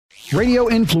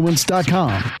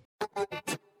radioinfluence.com.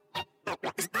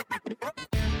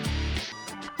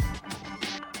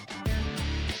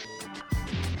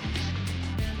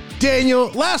 Daniel,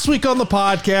 last week on the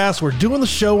podcast, we're doing the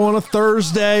show on a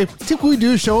Thursday. Typically we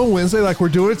do a show on Wednesday like we're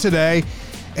doing it today.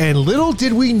 And little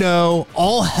did we know,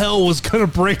 all hell was going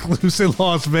to break loose in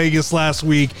Las Vegas last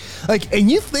week. And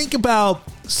you think about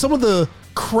some of the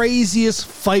craziest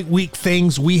fight week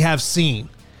things we have seen.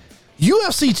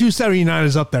 UFC 279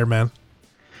 is up there, man.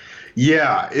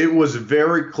 Yeah, it was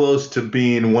very close to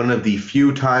being one of the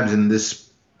few times in this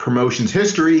promotion's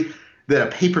history that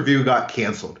a pay-per-view got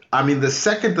canceled. I mean, the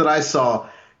second that I saw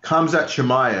Khamzat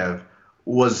Chimaev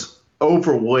was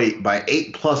overweight by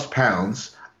 8+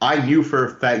 pounds, I knew for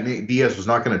a fact Nate Diaz was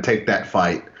not going to take that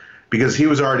fight because he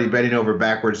was already bending over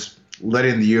backwards,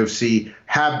 letting the UFC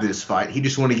have this fight. He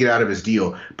just wanted to get out of his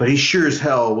deal. But he sure as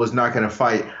hell was not going to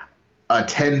fight a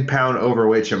 10-pound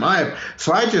overweight Chimaev.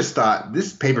 So I just thought,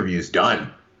 this pay-per-view is done.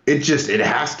 It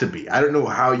has to be. I don't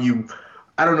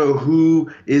know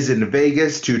who is in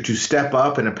Vegas to step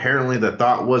up, and apparently the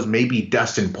thought was maybe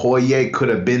Dustin Poirier could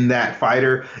have been that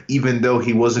fighter, even though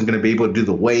he wasn't going to be able to do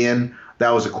the weigh-in. That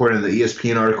was according to the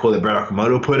ESPN article that Brett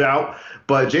Okamoto put out.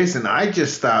 But, Jason, I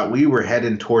just thought we were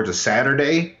heading towards a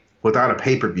Saturday without a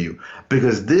pay-per-view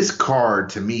because this card,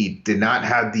 to me, did not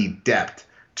have the depth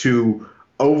to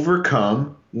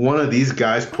overcome one of these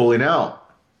guys pulling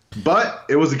out. But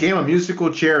it was a game of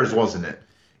musical chairs, wasn't it?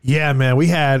 Yeah, man, we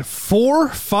had 4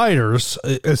 fighters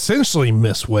essentially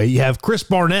miss weight. You have Chris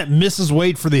Barnett misses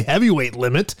weight for the heavyweight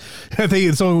limit. I think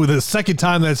it's only the second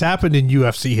time that's happened in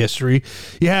UFC history.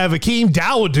 You have Akeem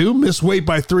Dawodu miss weight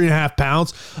by 3.5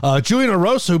 pounds. Julian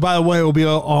Erosa, who, by the way, will be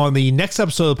on the next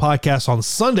episode of the podcast on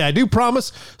Sunday. I do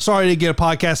promise. Sorry to get a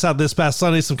podcast out this past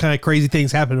Sunday. Some kind of crazy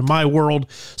things happened in my world,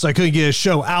 so I couldn't get a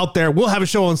show out there. We'll have a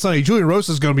show on Sunday. Julian Erosa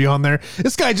is going to be on there.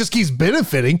 This guy just keeps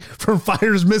benefiting from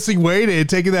fighters missing weight and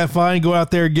taking that fight and go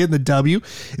out there and getting the W.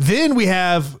 Then we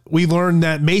learned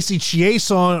that Macy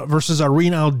Chiasson versus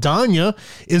Irene Aldana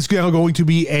is now going to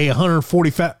be a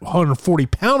 140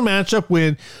 pound matchup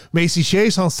when Macy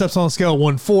Chiasson steps on the scale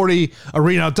 140,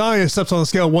 Irene Aldana steps on the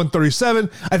scale 137.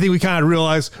 I think we kind of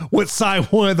realized what side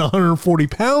wanted the 140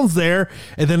 pounds there.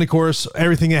 And then, of course,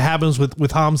 everything that happens with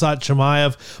Khamzat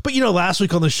Chimaev. But, last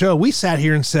week on the show, we sat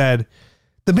here and said,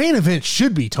 the main event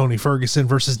should be Tony Ferguson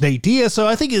versus Nate Diaz. So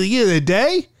I think at the end of the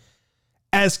day,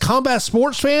 as combat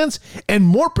sports fans, and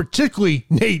more particularly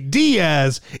Nate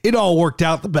Diaz, it all worked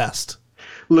out the best.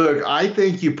 Look, I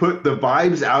think you put the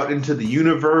vibes out into the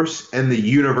universe, and the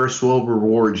universe will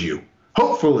reward you.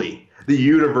 Hopefully, the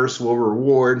universe will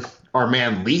reward our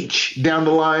man Leach down the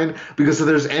line, because if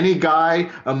there's any guy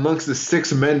amongst the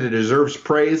 6 men that deserves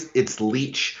praise, it's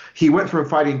Leach. He went from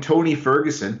fighting Tony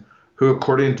Ferguson, who,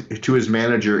 according to his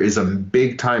manager, is a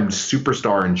big-time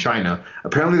superstar in China.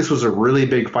 Apparently, this was a really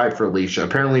big fight for Leach.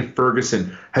 Apparently,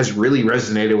 Ferguson has really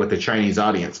resonated with the Chinese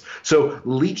audience. So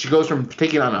Leach goes from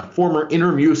taking on a former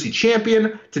interim UFC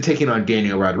champion to taking on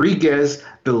Daniel Rodriguez,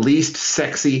 the least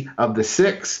sexy of the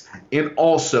 6, and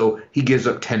also he gives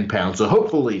up 10 pounds. So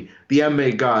hopefully, the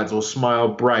MMA gods will smile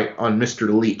bright on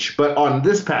Mr. Leach. But on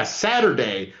this past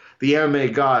Saturday, the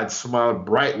MMA gods smiled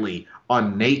brightly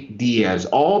on Nate Diaz.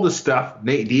 All the stuff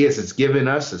Nate Diaz has given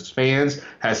us as fans,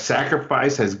 has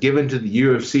sacrificed, has given to the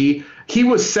UFC. He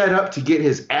was set up to get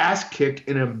his ass kicked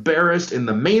and embarrassed in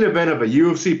the main event of a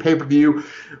UFC pay-per-view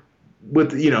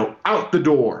with, out the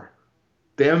door.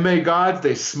 The MMA gods,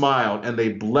 they smiled and they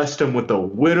blessed him with a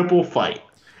winnable fight.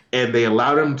 And they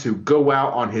allowed him to go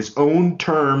out on his own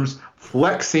terms,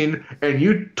 flexing. And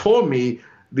you told me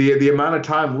the amount of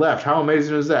time left. How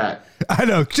amazing is that? I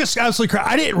know, just absolutely crazy.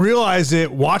 I didn't realize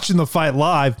it watching the fight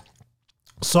live.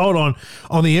 Saw it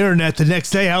on the internet the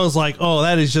next day. I was like, oh,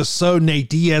 that is just so Nate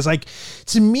Diaz.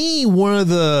 To me, one of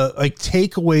the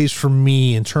takeaways for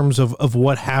me in terms of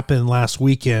what happened last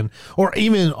weekend or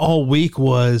even all week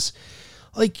was,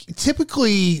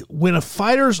 typically when a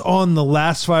fighter's on the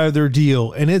last fight of their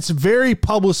deal and it's very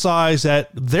publicized that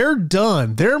they're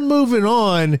done, they're moving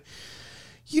on,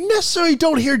 you necessarily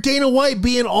don't hear Dana White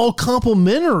being all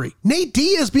complimentary. Nate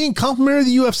Diaz being complimentary to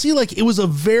the UFC, it was a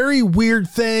very weird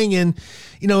thing. And,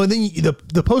 and then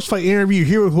the post-fight interview, you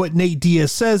hear what Nate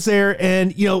Diaz says there.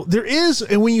 And, there is,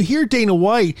 and when you hear Dana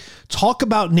White talk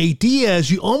about Nate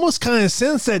Diaz, you almost kind of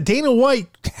sense that Dana White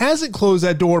hasn't closed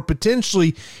that door,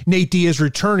 potentially Nate Diaz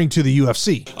returning to the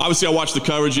UFC. Obviously, I watched the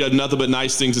coverage. You had nothing but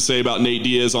nice things to say about Nate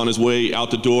Diaz on his way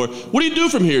out the door. What do you do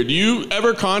from here? Do you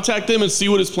ever contact him and see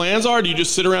what his plans are? Do you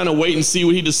just sit around and wait and see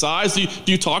what he decides? Do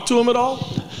you talk to him at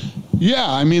all?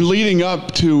 Yeah, leading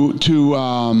up to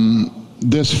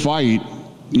this fight,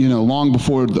 long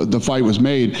before the fight was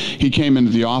made, he came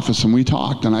into the office and we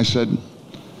talked, and I said,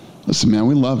 listen, man,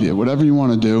 we love you. Whatever you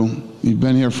want to do, you've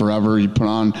been here forever. You put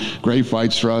on great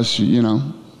fights for us.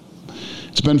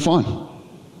 It's been fun.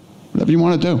 Whatever you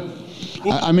want to do.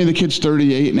 I mean, the kid's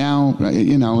 38 now.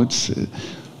 It's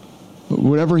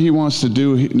whatever he wants to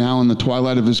do now in the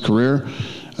twilight of his career.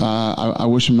 I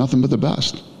wish him nothing but the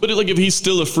best. But if he's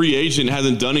still a free agent,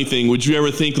 hasn't done anything, would you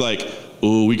ever think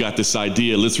oh, we got this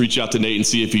idea, let's reach out to Nate and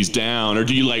see if he's down? Or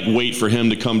do you wait for him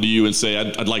to come to you and say,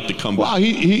 I'd like to come back? Well,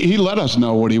 he let us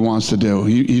know what he wants to do.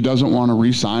 He doesn't want to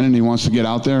re-sign, and he wants to get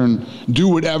out there and do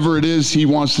whatever it is he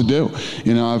wants to do.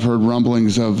 I've heard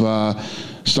rumblings of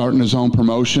starting his own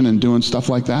promotion and doing stuff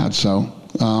like that. So,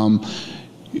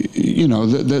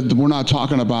 we're not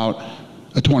talking about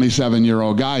a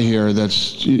 27-year-old guy here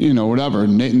that's, whatever.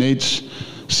 Nate's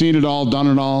seen it all, done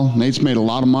it all. Nate's made a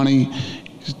lot of money.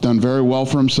 He's done very well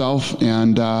for himself,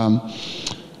 and I've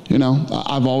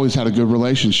always had a good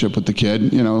relationship with the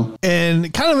kid.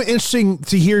 And kind of interesting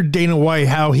to hear Dana White,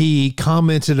 how he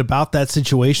commented about that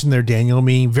situation there, Daniel. I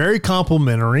mean, very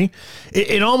complimentary.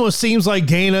 It almost seems like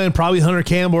Dana and probably Hunter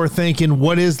Campbell are thinking,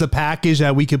 what is the package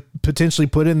that we could potentially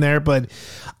put in there? But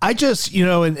I just,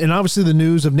 and obviously the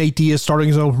news of Nate Diaz starting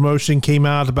his own promotion came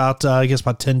out about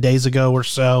 10 days ago or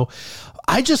so.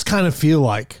 I just kind of feel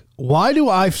like, why do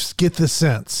I get the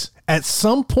sense at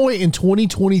some point in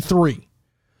 2023,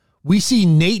 we see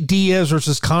Nate Diaz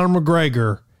versus Conor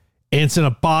McGregor, and it's in a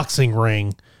boxing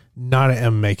ring, not an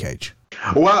MMA cage?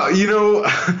 Well,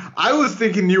 I was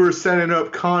thinking you were setting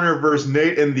up Conor versus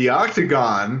Nate in the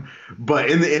octagon, but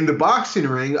in the boxing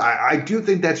ring, I do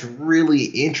think that's really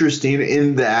interesting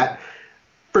in that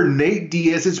for Nate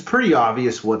Diaz, it's pretty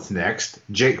obvious what's next.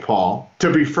 Jake Paul,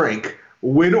 to be frank.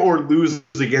 Win or lose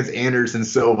against Anderson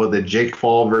Silva, the Jake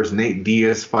Paul versus Nate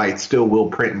Diaz fight still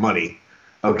will print money.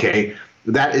 Okay,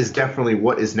 that is definitely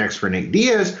what is next for Nate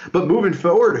Diaz. But moving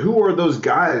forward, who are those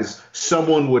guys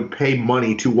someone would pay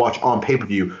money to watch on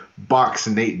pay-per-view box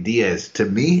Nate Diaz? To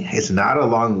me, it's not a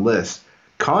long list.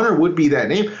 Conor would be that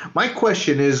name. My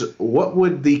question is, what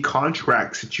would the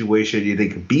contract situation you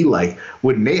think be like?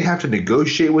 Would Nate have to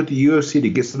negotiate with the UFC to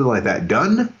get something like that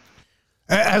done?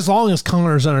 As long as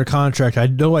Conor's under contract. I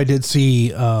know I did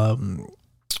see John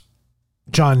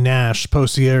Nash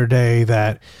post the other day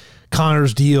that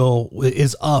Conor's deal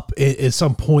is up at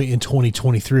some point in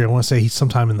 2023. I want to say he's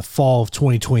sometime in the fall of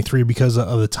 2023 because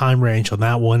of the time range on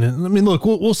that one. And I mean, look,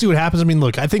 we'll see what happens. I mean,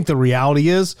 look, I think the reality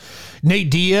is Nate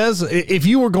Diaz, if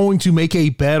you were going to make a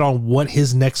bet on what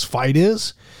his next fight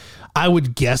is, I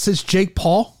would guess it's Jake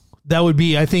Paul. That would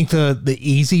be, I think, the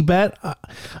easy bet. I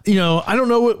don't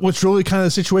know what's really kind of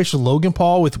the situation with Logan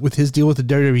Paul with his deal with the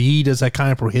WWE. Does that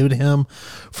kind of prohibit him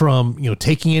from,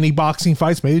 taking any boxing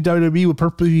fights? Maybe WWE would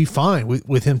perfectly be fine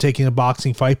with him taking a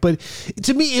boxing fight. But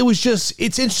to me, it's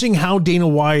interesting how Dana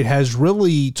White has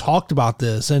really talked about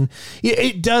this. And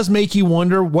it does make you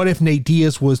wonder, what if Nate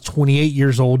Diaz was 28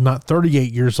 years old, not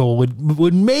 38 years old?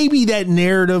 Would maybe that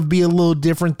narrative be a little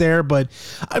different there? But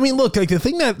I mean, look, the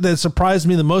thing that surprised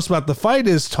me the most about the fight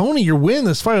is, Tony, you're winning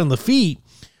this fight on the feet.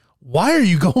 Why are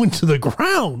you going to the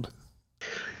ground?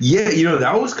 Yeah,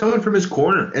 that was coming from his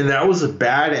corner, and that was a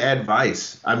bad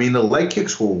advice. I mean, the leg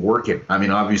kicks were working. I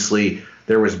mean, obviously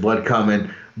there was blood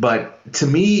coming, but to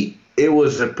me, it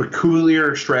was a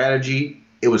peculiar strategy.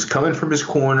 It was coming from his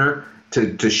corner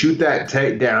to shoot that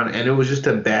takedown, and it was just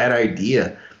a bad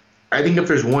idea. I think if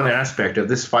there's one aspect of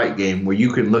this fight game where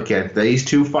you can look at these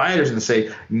two fighters and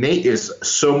say, Nate is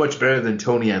so much better than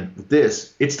Tony at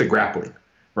this, it's the grappling,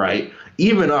 right?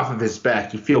 Even off of his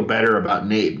back, you feel better about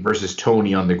Nate versus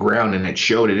Tony on the ground, and it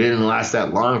showed. It didn't last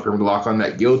that long for him to lock on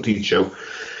that guillotine choke.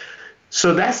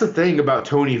 So that's the thing about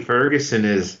Tony Ferguson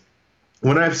is,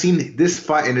 when I've seen this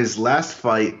fight and his last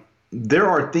fight, there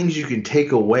are things you can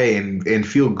take away and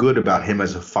feel good about him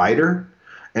as a fighter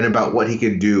and about what he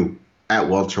can do at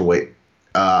welterweight.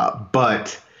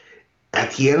 But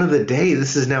at the end of the day,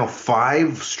 this is now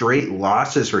 5 straight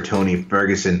losses for Tony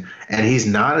Ferguson, and he's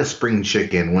not a spring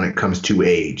chicken when it comes to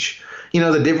age.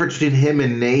 The difference between him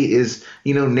and Nate is,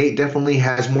 Nate definitely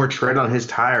has more tread on his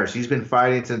tires. He's been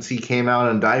fighting since he came out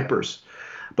in diapers.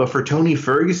 But for Tony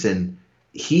Ferguson,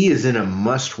 he is in a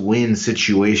must-win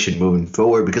situation moving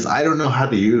forward, because I don't know how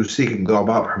the UFC can go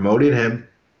about promoting him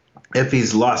if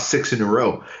he's lost 6 in a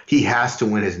row. He has to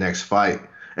win his next fight.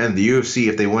 And the UFC,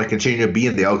 if they want to continue to be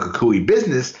in the El Cucuy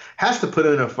business, has to put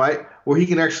in a fight where he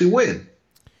can actually win.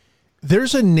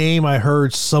 There's a name I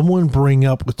heard someone bring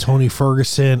up with Tony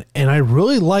Ferguson, and I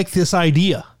really like this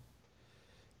idea.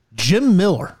 Jim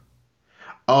Miller.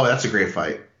 Oh, that's a great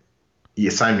fight.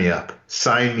 Yeah, sign me up.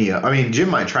 Sign me up. I mean, Jim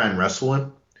might try and wrestle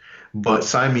him, but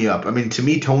sign me up. I mean, to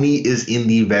me, Tony is in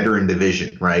the veteran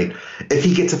division, right? If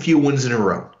he gets a few wins in a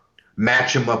row,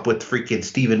 match him up with freaking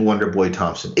Steven Wonderboy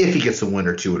Thompson, if he gets a win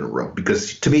or two in a row.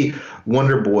 Because to me,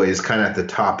 Wonderboy is kind of at the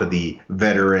top of the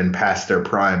veteran, past their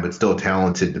prime, but still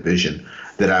talented division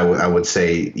that I would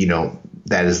say,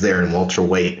 that is there in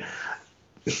welterweight.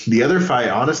 The other fight,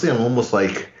 honestly, I'm almost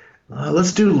like,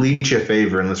 let's do Leach a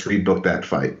favor and let's rebook that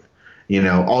fight.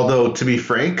 Although, to be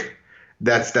frank,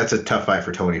 that's a tough fight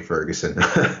for Tony Ferguson.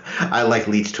 I like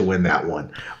Leach to win that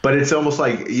one. But it's almost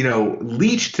like,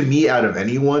 Leach, to me, out of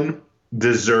anyone,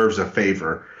 deserves a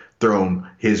favor thrown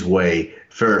his way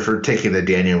for taking the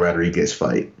Daniel Rodriguez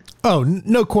fight. Oh,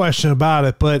 no question about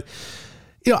it. But,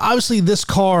 obviously this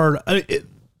card,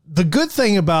 the good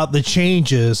thing about the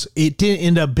changes, it didn't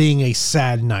end up being a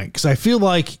sad night. Because I feel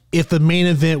like if the main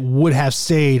event would have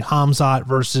stayed Khamzat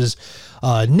versus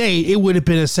Nate, it would have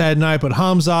been a sad night. But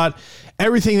Khamzat,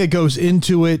 everything that goes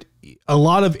into it, a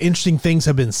lot of interesting things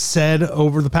have been said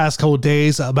over the past couple of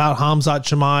days about Khamzat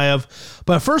Chimaev.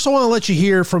 But first, I want to let you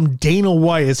hear from Dana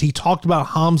White as he talked about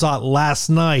Khamzat last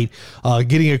night,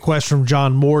 getting a question from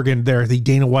John Morgan there at the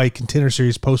Dana White Contender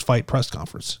Series post-fight press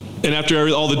conference. And after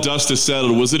all the dust is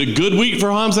settled, was it a good week for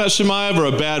Khamzat Chimaev or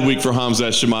a bad week for Khamzat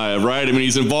Chimaev, right? I mean,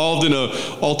 he's involved in an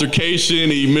altercation,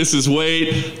 he misses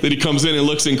weight, then he comes in and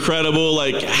looks incredible.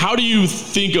 Like, how do you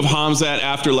think of Khamzat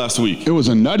after last week? It was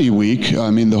a nutty week. I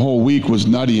mean, the whole week was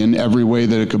nutty in every way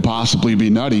that it could possibly be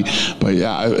nutty. But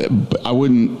yeah, I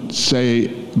wouldn't say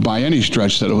by any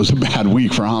stretch that it was a bad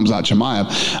week for Khamzat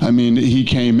Chimaev. I mean, he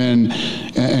came in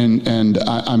and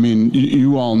I mean,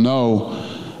 you all know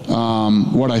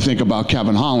what I think about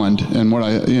Kevin Holland and what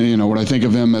I think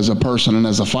of him as a person and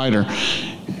as a fighter.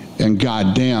 And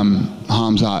goddamn,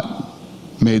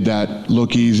 Khamzat made that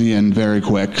look easy and very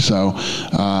quick. So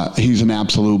he's an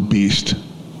absolute beast.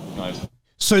 Nice.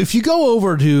 So if you go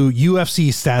over to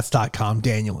UFCstats.com,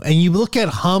 Daniel, and you look at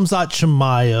Khamzat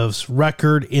Chimaev's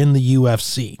record in the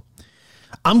UFC,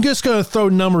 I'm just going to throw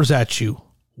numbers at you.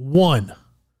 1,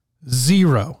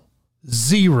 0,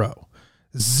 0,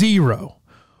 0,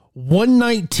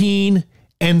 119,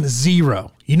 and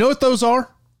 0. You know what those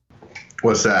are?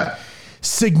 What's that?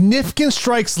 Significant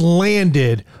strikes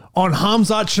landed on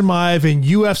Khamzat Chimaev in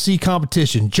UFC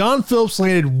competition. John Phillips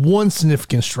landed 1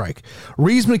 significant strike.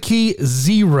 Reese McKee,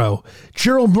 0.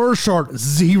 Gerald Mearshart,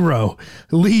 0.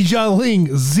 Li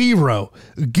Jialing, 0.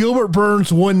 Gilbert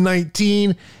Burns,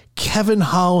 119. Kevin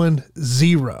Holland,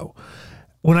 0.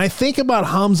 When I think about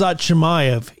Khamzat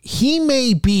Chimaev, he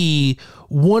may be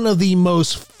one of the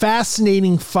most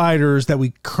fascinating fighters that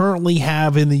we currently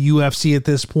have in the UFC at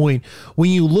this point. When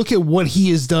you look at what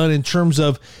he has done in terms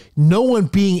of no one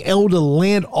being able to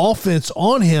land offense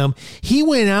on him, he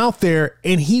went out there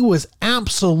and he was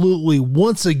absolutely,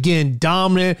 once again,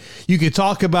 dominant. You could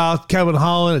talk about Kevin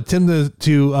Holland attempting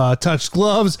to touch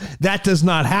gloves. That does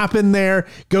not happen there.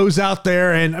 Goes out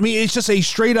there and, I mean, it's just a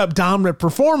straight up dominant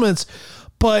performance.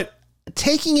 But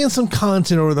taking in some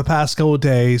content over the past couple of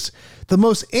days, the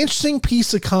most interesting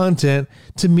piece of content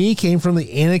to me came from the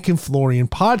Anakin Florian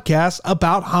podcast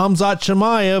about Khamzat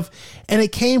Chimaev, and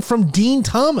it came from Dean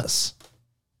Thomas.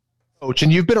 Coach,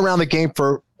 and you've been around the game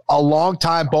for a long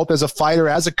time, both as a fighter,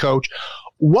 as a coach.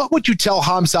 What would you tell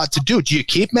Khamzat to do? Do you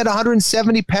keep him at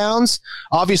 170 pounds?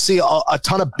 Obviously, a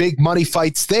ton of big money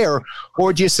fights there.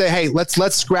 Or do you say, hey, let's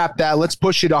scrap that. Let's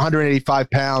push you to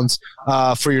 185 pounds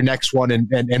for your next one and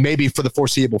maybe for the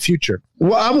foreseeable future?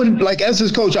 Well, I would, as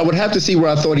his coach, I would have to see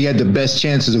where I thought he had the best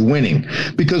chances of winning.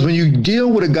 Because when you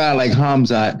deal with a guy like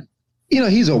Khamzat,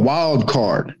 he's a wild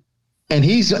card. And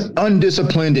he's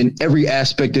undisciplined in every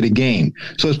aspect of the game.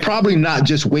 So it's probably not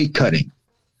just weight cutting.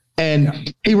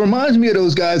 And he reminds me of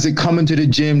those guys that come into the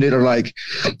gym that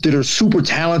are super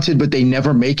talented, but they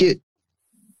never make it.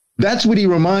 That's what he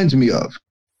reminds me of.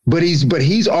 But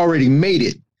he's already made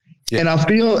it. Yeah. And I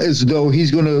feel as though he's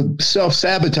going to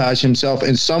self-sabotage himself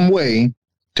in some way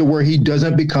to where he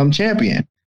doesn't become champion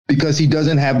because he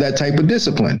doesn't have that type of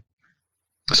discipline.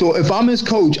 So if I'm his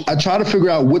coach, I try to figure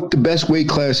out what the best weight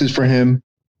class is for him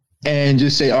and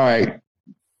just say, all right,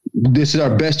 this is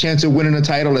our best chance of winning a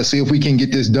title. Let's see if we can get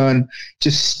this done.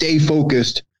 Just stay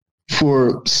focused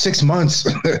for 6 months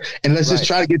and let's just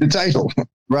try to get the title.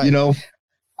 Right.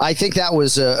 I think that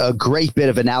was a great bit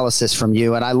of analysis from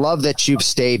you. And I love that you've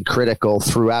stayed critical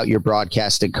throughout your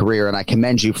broadcasting career. And I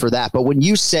commend you for that. But when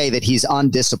you say that he's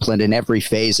undisciplined in every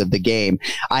phase of the game,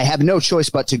 I have no choice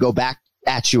but to go back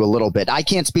at you a little bit. I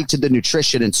can't speak to the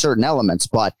nutrition in certain elements,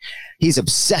 but he's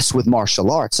obsessed with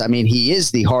martial arts. I mean, he is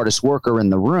the hardest worker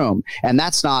in the room, and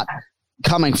that's not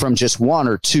coming from just one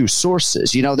or two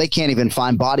sources. You know, they can't even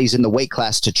find bodies in the weight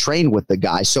class to train with the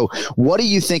guy. So what do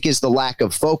you think is the lack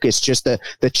of focus? Just the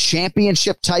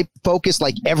championship type focus,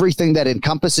 like everything that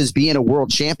encompasses being a world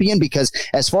champion? Because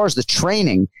as far as the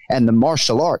training and the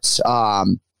martial arts,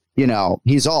 you know,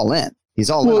 he's all in. He's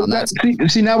all in on that.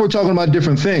 See, now we're talking about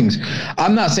different things.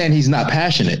 I'm not saying he's not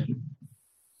passionate.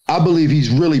 I believe he's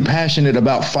really passionate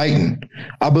about fighting.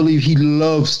 I believe he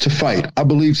loves to fight. I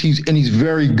believe he's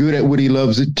very good at what he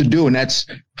loves to do, and that's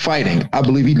fighting. I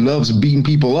believe he loves beating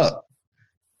people up,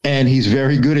 and he's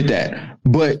very good at that.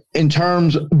 But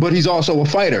he's also a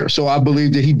fighter. So I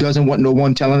believe that he doesn't want no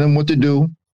one telling him what to do.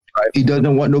 Right. He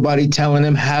doesn't want nobody telling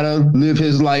him how to live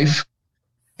his life.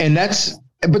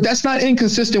 But that's not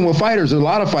inconsistent with fighters. A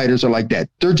lot of fighters are like that.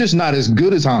 They're just not as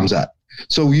good as Khamzat.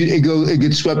 So it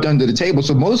gets swept under the table.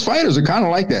 So most fighters are kind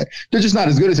of like that. They're just not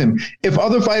as good as him. If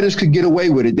other fighters could get away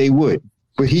with it, they would.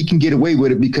 But he can get away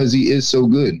with it because he is so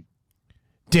good.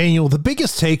 Daniel, the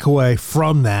biggest takeaway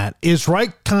from that is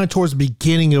right kind of towards the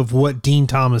beginning of what Dean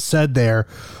Thomas said there,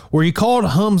 where he called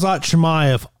Khamzat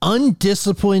Chimaev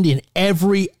undisciplined in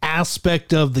every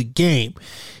aspect of the game.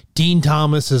 Dean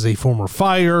Thomas is a former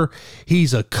fighter.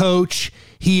 He's a coach.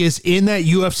 He is in that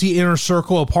UFC inner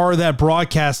circle, a part of that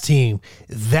broadcast team.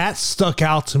 That stuck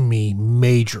out to me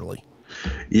majorly.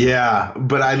 Yeah,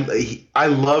 but I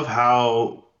love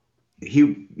how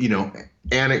he,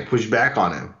 Anik pushed back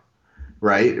on him,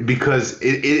 right? Because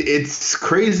it's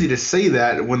crazy to say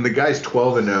that when the guy's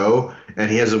 12-0 and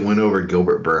he has a win over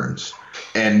Gilbert Burns.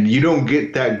 And you don't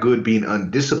get that good being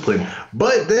undisciplined.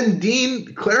 But then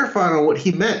Dean clarified on what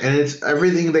he meant, and it's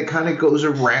everything that kind of goes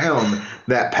around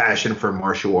that passion for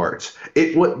martial arts.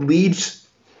 What leads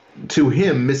to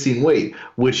him missing weight,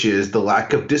 which is the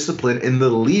lack of discipline in the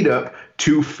lead up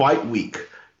to fight week.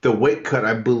 The weight cut,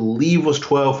 I believe, was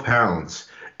 12 pounds.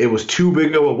 It was too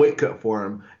big of a weight cut for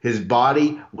him. His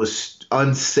body was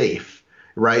unsafe.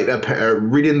 Right,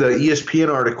 reading the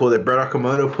ESPN article that Brett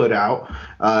Okamoto put out,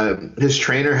 his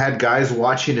trainer had guys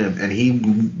watching him, and he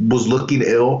was looking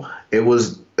ill. It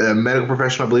was a medical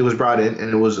professional, I believe, was brought in,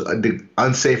 and it was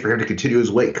unsafe for him to continue his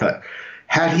weight cut.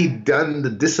 Had he done the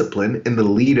discipline in the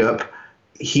lead up,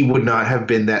 he would not have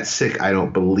been that sick, I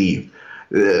don't believe.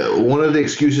 One of the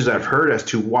excuses I've heard as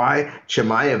to why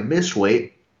Chimaev missed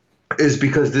weight is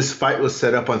because this fight was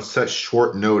set up on such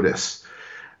short notice.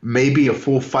 Maybe a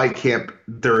full fight camp,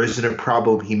 there isn't a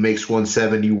problem. He makes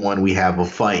 171. We have a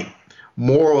fight.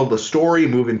 Moral of the story,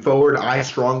 moving forward, I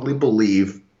strongly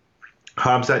believe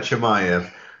Khamzat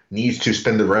Chimaev needs to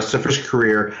spend the rest of his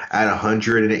career at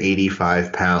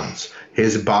 185 pounds.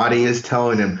 His body is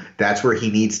telling him that's where he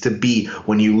needs to be.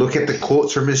 When you look at the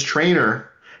quotes from his trainer,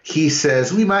 he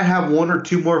says, we might have one or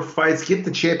two more fights, get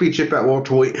the championship at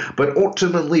welterweight, but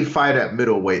ultimately fight at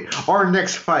middleweight. Our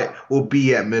next fight will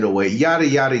be at middleweight, yada,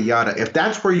 yada, yada. If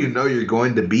that's where you know you're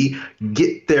going to be,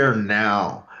 get there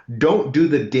now. Don't do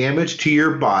the damage to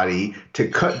your body to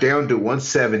cut down to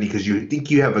 170 because you think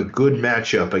you have a good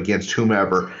matchup against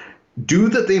whomever. Do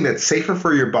the thing that's safer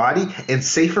for your body and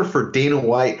safer for Dana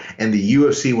White and the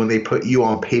UFC when they put you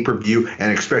on pay-per-view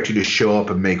and expect you to show up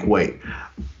and make weight.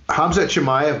 Khamzat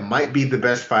Chimaev might be the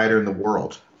best fighter in the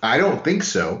world. I don't think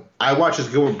so. I watched his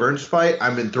Gilbert Burns fight.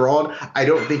 I'm enthralled. I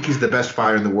don't think he's the best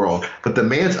fighter in the world. But the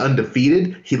man's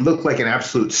undefeated. He looked like an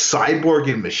absolute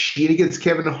cyborg and machine against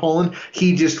Kevin Holland.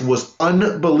 He just was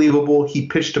unbelievable. He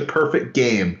pitched a perfect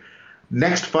game.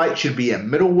 Next fight should be at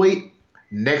middleweight.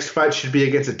 Next fight should be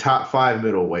against a top 5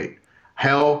 middleweight.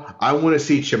 Hell, I want to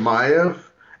see Chimaev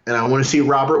and I want to see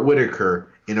Robert Whittaker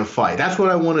in a fight. That's what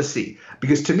I want to see.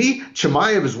 Because to me,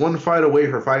 Chimaev is one fight away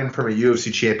from fighting from a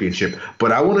UFC championship.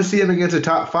 But I want to see him against a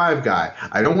top 5 guy.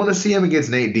 I don't want to see him against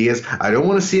Nate Diaz. I don't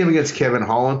want to see him against Kevin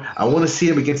Holland. I want to see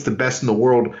him against the best in the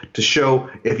world to show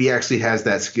if he actually has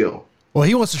that skill. Well,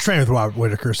 he wants to train with Robert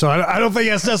Whittaker, so I don't think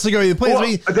that's necessarily going to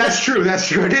be the plan. That's true. That's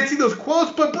true. I didn't see those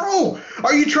quotes, but bro,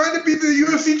 are you trying to be the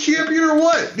UFC champion or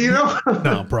what? You know?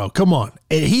 No, bro, come on.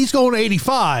 He's going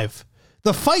 85.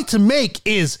 The fight to make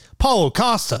is Paulo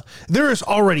Costa. There is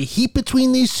already heat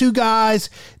between these two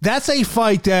guys. That's a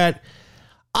fight that,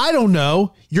 I don't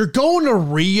know, you're going to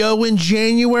Rio in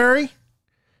January.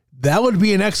 That would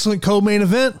be an excellent co-main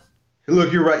event.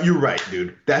 Look, you're right. You're right,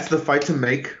 dude. That's the fight to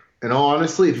make. And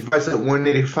honestly, if he fights at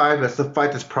 185, that's the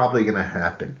fight that's probably going to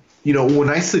happen. You know, when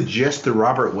I suggest the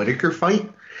Robert Whittaker fight,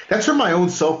 that's from my own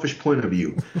selfish point of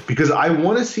view. Because I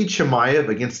want to see Chimaev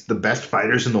against the best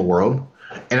fighters in the world.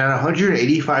 And at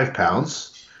 185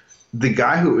 pounds, the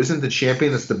guy who isn't the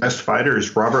champion that's the best fighter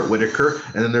is Robert Whittaker,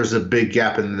 and then there's a big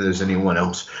gap, and then there's anyone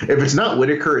else. If it's not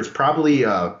Whittaker, it's probably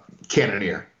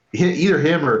Cannonier. either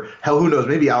him or hell, who knows?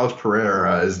 Maybe Alex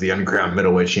Pereira is the uncrowned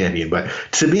middleweight champion. But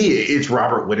to me, it's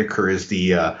Robert Whittaker is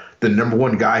the number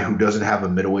one guy who doesn't have a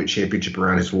middleweight championship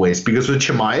around his waist. Because with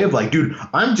Chimaev, like, dude,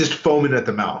 I'm just foaming at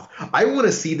the mouth. I want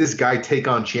to see this guy take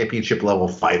on championship level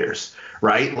fighters.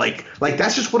 Right? Like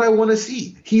that's just what I want to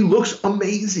see. He looks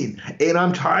amazing. And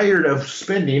I'm tired of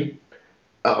spending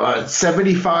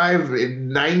 $75,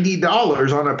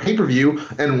 $90 on a pay-per-view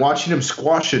and watching him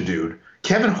squash a dude.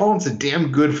 Kevin Holland's a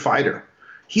damn good fighter.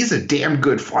 He's a damn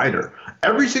good fighter.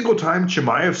 Every single time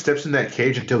Chimaev steps in that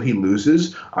cage until he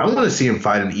loses, I want to see him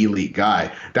fight an elite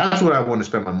guy. That's what I want to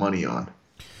spend my money on.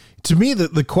 To me,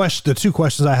 the two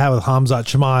questions I have with Khamzat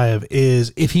Chimaev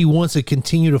is if he wants to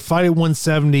continue to fight at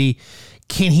 170,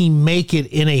 can he make it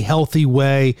in a healthy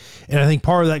way? And I think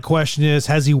part of that question is,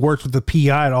 has he worked with the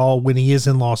PI at all when he is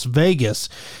in Las Vegas?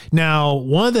 Now,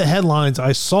 one of the headlines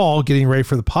I saw getting ready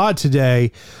for the pod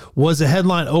today was a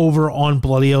headline over on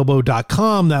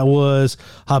bloodyelbow.com that was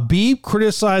Khabib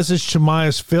criticizes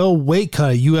Chimaev's failed weight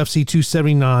cut at UFC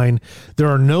 279. There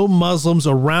are no Muslims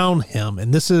around him.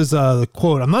 And this is the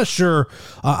quote. I'm not sure.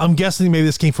 I'm guessing maybe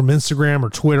this came from Instagram or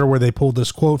Twitter where they pulled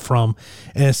this quote from.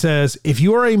 And it says, if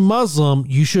you are a Muslim,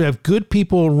 you should have good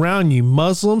people around you,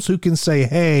 Muslims who can say,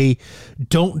 hey,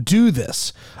 don't do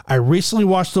this. I recently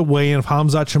watched the weigh-in of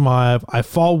Khamzat Chimaev. I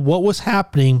followed what was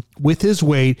happening with his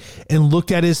weight and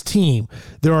looked at his team.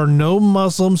 There are no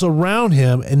Muslims around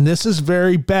him, and this is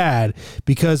very bad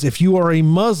because if you are a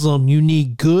Muslim, you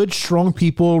need good, strong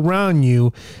people around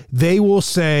you. They will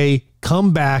say,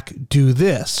 come back, do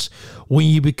this. When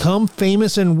you become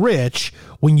famous and rich,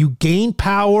 when you gain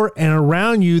power and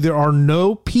around you there are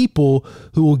no people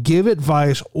who will give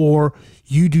advice or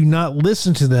you do not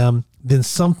listen to them, then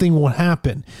something will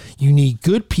happen. You need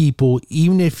good people,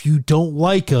 even if you don't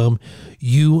like them,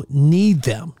 you need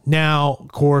them. Now,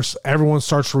 of course, everyone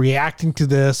starts reacting to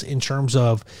this in terms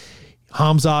of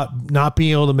Khamzat not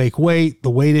being able to make weight, the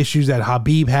weight issues that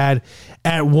Khabib had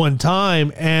at one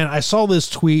time. And I saw this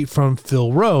tweet from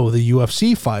Phil Rowe, the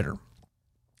UFC fighter.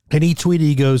 And he tweeted,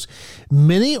 he goes,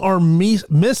 many are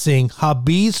missing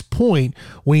Khabib's point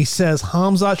when he says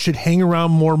Khamzat should hang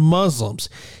around more Muslims.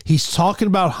 He's talking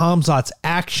about Khamzat's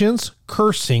actions,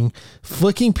 cursing,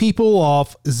 flicking people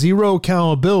off, zero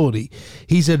accountability.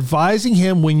 He's advising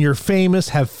him when you're famous,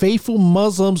 have faithful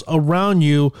Muslims around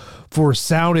you for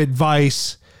sound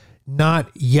advice,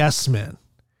 not yes men.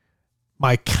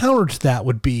 My counter to that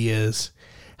would be is,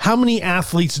 how many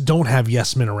athletes don't have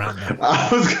yes men around them? I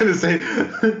was going to say,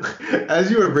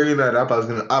 as you were bringing that up, I was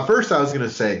going to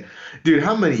say, dude,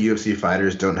 how many UFC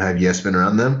fighters don't have yes men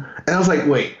around them? And I was like,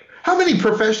 wait, how many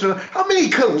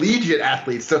collegiate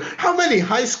athletes, how many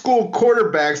high school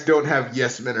quarterbacks don't have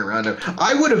yes men around them?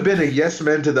 I would have been a yes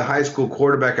man to the high school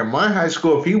quarterback in my high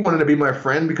school if he wanted to be my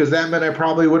friend, because that meant I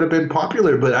probably would have been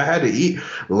popular, but I had to eat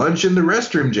lunch in the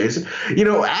restroom, Jason. You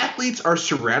know, athletes are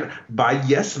surrounded by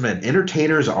yes men.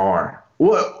 Entertainers are.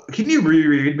 Well, can you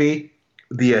reread me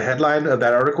the headline of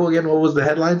that article again? What was the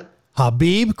headline?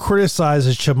 Khabib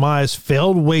criticizes Chimaev's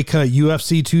failed weight cut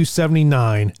UFC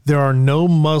 279. There are no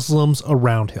Muslims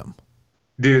around him.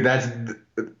 Dude,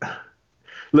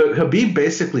 look, Khabib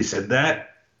basically said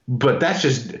that, but that's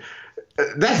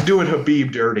doing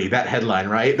Khabib dirty, that headline,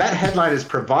 right? That headline is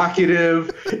provocative.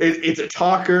 It's a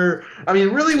talker. I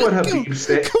mean, really what Khabib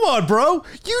said. Come on, bro.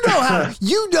 You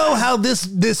know how this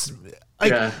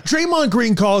Yeah. Draymond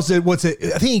Green calls it, I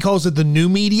think he calls it the new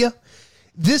media.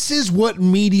 This is what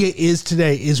media is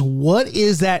today, is what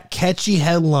is that catchy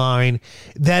headline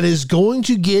that is going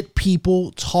to get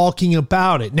people talking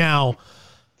about it. Now,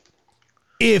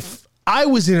 if I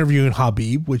was interviewing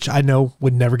Khabib, which I know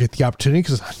would never get the opportunity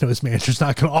because I know his manager's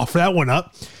not going to offer that one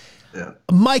up. Yeah.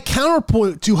 My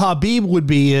counterpoint to Khabib would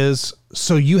be is,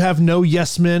 so you have no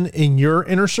yes men in your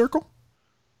inner circle?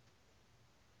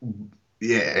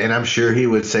 Yeah, and I'm sure he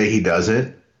would say he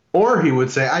doesn't. Or he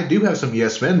would say, I do have some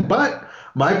yes men, but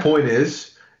my point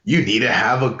is, you need to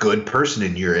have a good person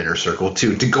in your inner circle,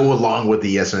 too, to go along with the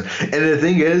yes men. And the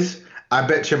thing is, I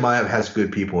bet Chimaev has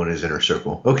good people in his inner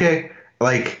circle. Okay?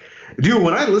 Like, dude,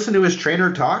 when I listen to his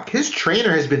trainer talk, his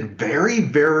trainer has been very,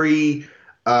 very,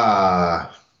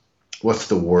 what's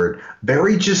the word?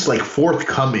 Very just, like,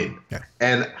 forthcoming. Yeah.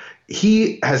 And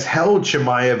he has held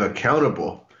Chimaev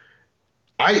accountable.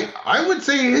 I would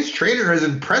say his trainer has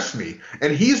impressed me,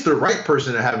 and he's the right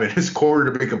person to have in his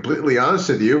corner, to be completely honest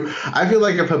with you. I feel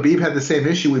like if Khabib had the same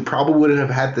issue, we probably wouldn't have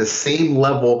had the same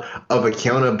level of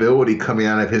accountability coming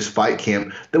out of his fight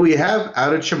camp that we have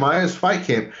out of Chimaev's fight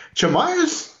camp.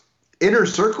 Chimaev's inner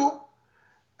circle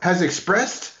has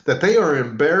expressed that they are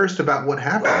embarrassed about what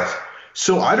happens.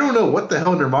 So I don't know what the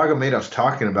hell Nurmagomedov's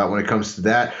talking about when it comes to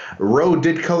that. Rowe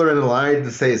did color in the line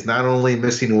to say it's not only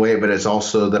missing weight, but it's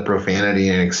also the profanity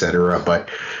and etc. But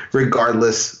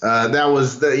regardless, that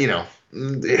was the,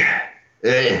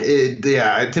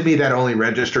 to me, that only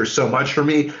registers so much for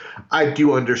me. I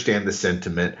do understand the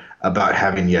sentiment about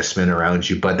having yes men around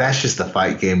you, but that's just the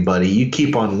fight game, buddy. You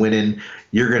keep on winning,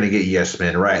 you're going to get yes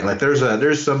men, right? Like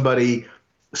there's somebody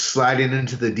sliding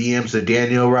into the DMs of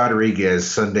Daniel Rodriguez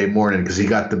Sunday morning because he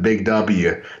got the big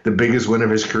W, the biggest win of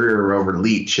his career over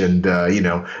Leach. And,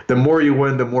 the more you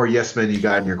win, the more yes men you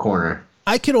got in your corner.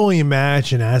 I can only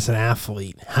imagine as an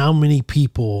athlete how many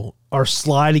people are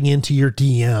sliding into your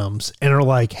DMs and are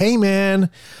like, hey, man,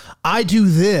 I do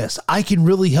this. I can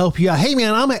really help you out. Hey,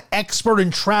 man, I'm an expert in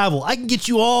travel. I can get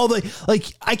you all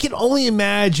I can only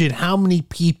imagine how many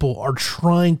people are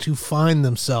trying to find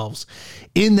themselves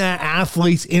in that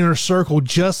athlete's inner circle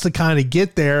just to kind of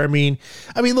get there. I mean,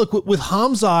 look, with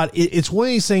Khamzat, it's one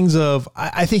of these things of,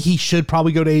 I think he should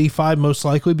probably go to 85 most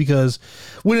likely, because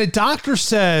when a doctor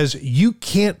says you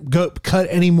can't go cut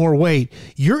any more weight,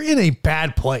 you're in a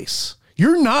bad place.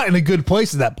 You're not in a good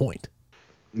place at that point.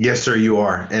 Yes, sir, you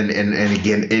are. And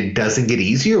again, it doesn't get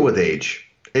easier with age.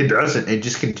 It doesn't. It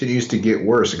just continues to get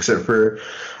worse, except for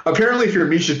apparently if you're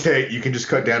Misha Tate, you can just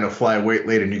cut down to flyweight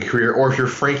late in your career. Or if you're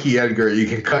Frankie Edgar, you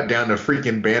can cut down to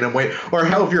freaking bantamweight. Or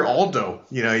hell, if you're Aldo,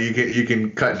 you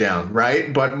can cut down,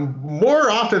 right? But more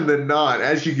often than not,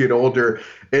 as you get older,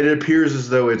 it appears as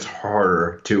though it's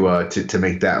harder to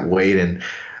make that weight. And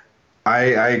I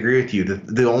agree with you.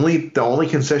 The only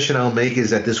concession I'll make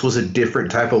is that this was a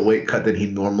different type of weight cut than he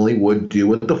normally would do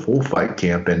with the full fight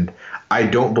camp, and I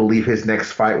don't believe his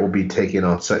next fight will be taken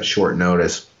on such short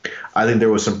notice. I think there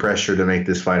was some pressure to make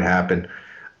this fight happen.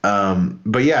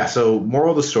 But yeah, so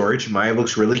moral of the story, Chimaev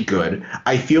looks really good.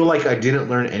 I feel like I didn't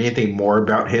learn anything more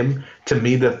about him. To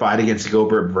me, the fight against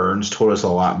Gilbert Burns told us a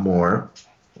lot more.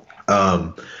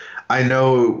 I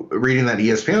know reading that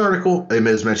ESPN article, it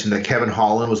was mentioned that Kevin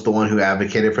Holland was the one who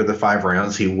advocated for the 5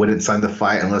 rounds. He wouldn't sign the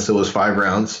fight unless it was 5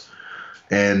 rounds.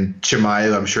 And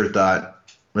Chimaev, I'm sure, thought,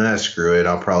 screw it,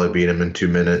 I'll probably beat him in 2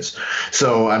 minutes.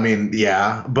 So,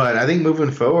 yeah. But I think moving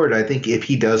forward, I think if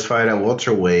he does fight at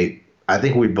welterweight, I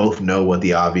think we both know what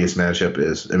the obvious matchup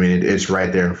is. It's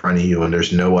right there in front of you, and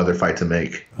there's no other fight to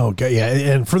make. Okay,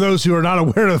 yeah. And for those who are not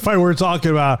aware of the fight we're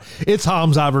talking about, it's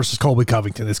Khamzat versus Colby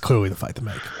Covington. It's clearly the fight to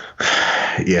make.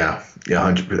 Yeah,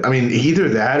 100%. Either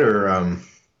that or,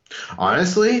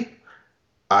 honestly,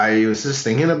 I was just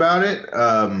thinking about it.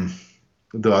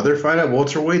 The other fight at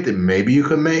welterweight that maybe you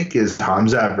could make is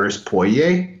Khamzat versus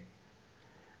Poirier.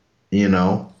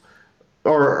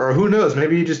 Or who knows?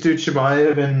 Maybe you just do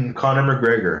Chimaev and Conor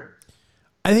McGregor.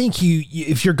 I think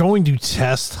if you're going to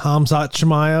test Khamzat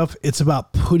Chimaev, it's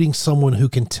about putting someone who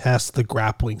can test the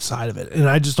grappling side of it. And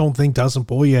I just don't think Dustin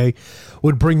Poirier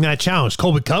would bring that challenge.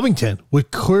 Colby Covington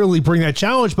would clearly bring that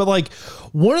challenge. But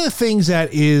one of the things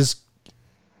that is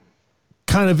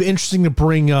kind of interesting to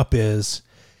bring up is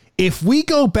if we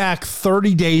go back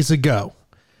 30 days ago,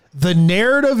 the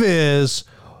narrative is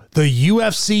the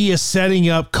UFC is setting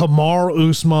up Kamaru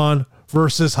Usman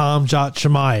versus Khamzat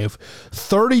Chimaev.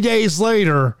 30 days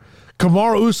later,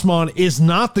 Kamaru Usman is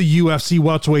not the UFC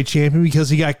welterweight champion because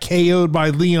he got KO'd by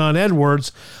Leon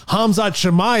Edwards. Khamzat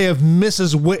Chimaev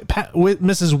misses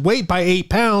weight by 8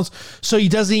 pounds, so he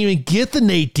doesn't even get the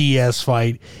Nate Diaz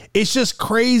fight. It's just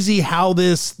crazy how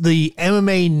the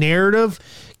MMA narrative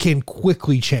can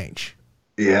quickly change.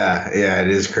 Yeah, it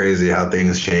is crazy how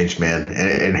things change, man.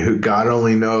 And who God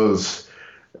only knows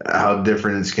how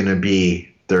different it's going to be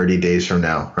 30 days from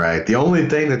now, right? The only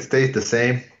thing that stays the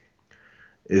same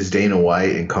is Dana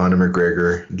White and Conor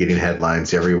McGregor getting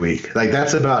headlines every week.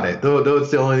 That's about it. Though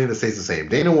it's the only thing that stays the same.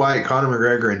 Dana White, Conor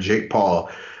McGregor, and Jake Paul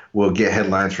will get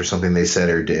headlines for something they said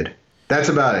or did. That's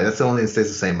about it. That's the only thing that stays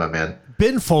the same, my man.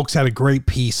 Ben Folks had a great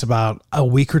piece about a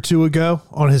week or two ago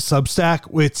on his Substack,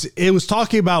 which it was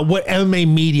talking about what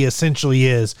MMA media essentially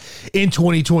is in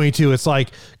 2022. It's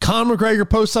like Conor McGregor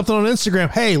posts something on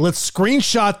Instagram. Hey, let's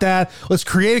screenshot that. Let's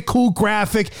create a cool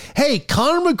graphic. Hey,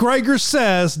 Conor McGregor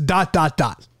says ...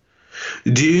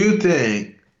 Do you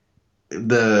think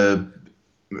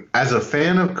as a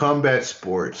fan of combat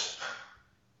sports,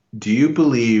 do you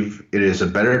believe it is a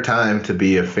better time to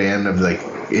be a fan of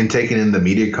taking in the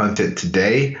media content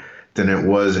today than it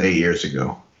was 8 years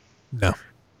ago? No.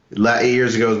 8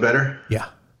 years ago was better? Yeah.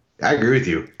 I agree with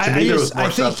you. To me, there was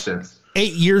more substance.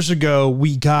 8 years ago,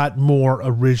 we got more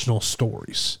original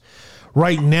stories.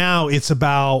 Right now, it's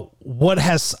about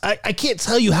I can't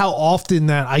tell you how often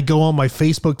that I go on my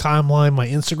Facebook timeline, my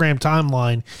Instagram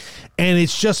timeline, and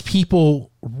it's just people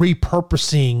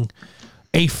repurposing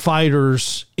a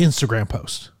fighter's Instagram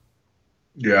post?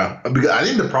 Yeah, because I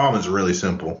think the problem is really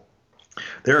simple.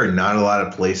 There are not a lot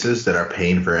of places that are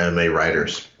paying for MMA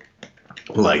writers.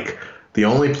 Like, the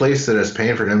only place that is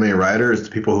paying for an MMA writer is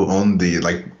the people who own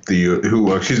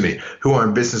who are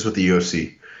in business with the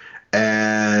UFC.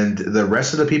 And the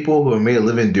rest of the people who have made a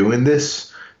living doing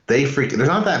this, there's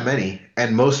not that many,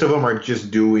 and most of them are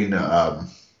just doing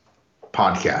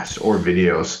podcasts or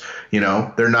videos.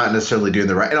 They're not necessarily doing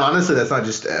the right. And honestly, that's not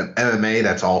just MMA.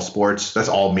 That's all sports. That's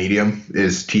all medium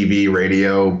is TV,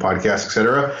 radio, podcasts,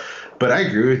 etc. But I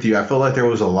agree with you. I feel like there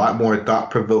was a lot more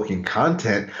thought-provoking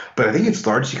content, but I think it's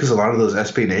largely because a lot of those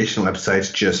SB Nation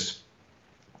websites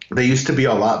they used to be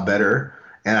a lot better.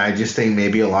 And I just think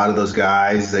maybe a lot of those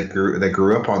guys that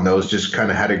grew up on those just kind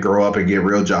of had to grow up and get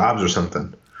real jobs or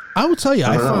something. I will tell you,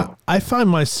 I find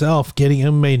myself getting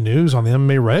MMA news on the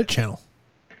MMA Reddit channel.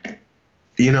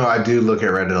 I do look at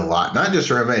Reddit a lot, not just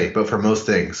for MMA, but for most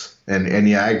things. And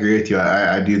yeah, I agree with you.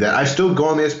 I do that. I still go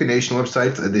on the SB Nation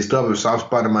websites. They still have a soft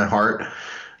spot in my heart.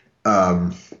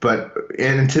 But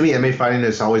to me, MMA fighting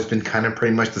has always been kind of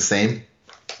pretty much the same.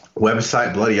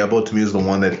 Website Bloody Elbow to me is the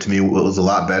one that to me was a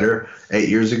lot better 8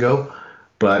 years ago.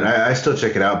 But I still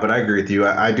check it out. But I agree with you.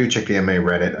 I do check the MMA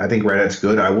Reddit. I think Reddit's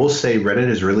good. I will say Reddit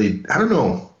is really, I don't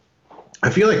know. I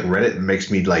feel like Reddit makes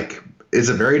me it's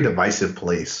a very divisive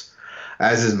place.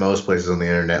 As is most places on the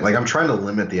internet. Like, I'm trying to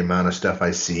limit the amount of stuff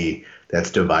I see that's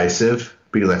divisive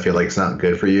because I feel like it's not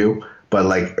good for you. But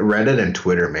like Reddit and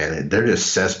Twitter, man, they're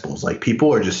just cesspools. Like,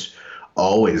 people are just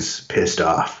always pissed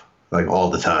off, like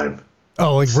all the time.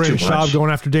 Oh, like Brendan Schaub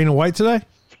going after Dana White today?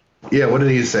 Yeah, what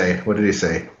did he say?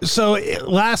 So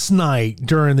last night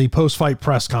during the post-fight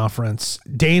press conference,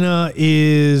 they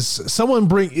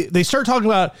start talking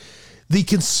about the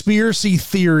conspiracy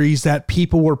theories that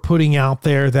people were putting out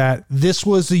there that this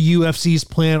was the UFC's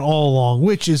plan all along,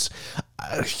 which is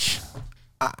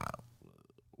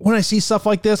when I see stuff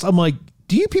like this, I'm like,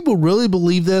 do you people really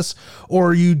believe this, or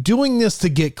are you doing this to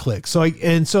get clicks? So I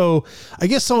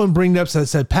guess someone bring up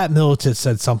said Pat Miletich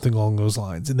said something along those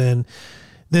lines. And then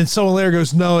someone later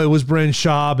goes, no, it was Brendan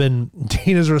Schaub. And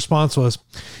Dana's response was,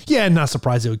 yeah, not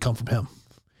surprised it would come from him.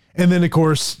 And then, of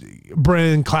course,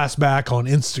 Brendan classed back on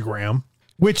Instagram,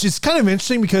 which is kind of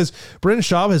interesting because Brendan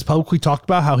Schaub has publicly talked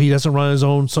about how he doesn't run his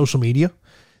own social media,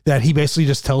 that he basically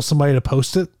just tells somebody to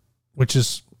post it, which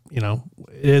is, it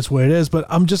is what it is. But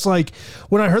I'm just like,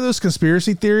 when I heard those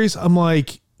conspiracy theories, I'm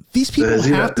like, these people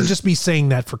have to just be saying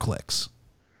that for clicks.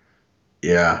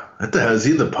 Yeah. What the hell? Is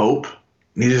he the Pope?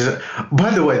 By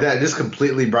the way, that just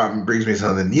completely brings me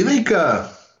something. You think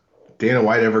Dana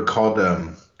White ever called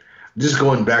just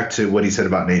going back to what he said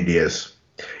about Nate Diaz,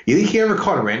 you think he ever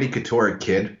called Randy Couture a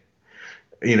kid?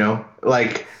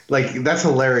 Like that's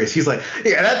hilarious. He's like,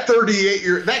 yeah, that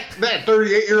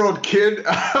 38-year-old kid.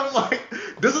 I'm like,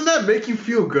 doesn't that make you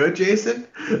feel good, Jason?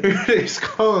 He's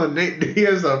calling Nate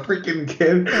Diaz a freaking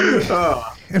kid.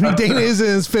 Oh. I mean, Dana is in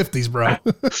his 50s, bro.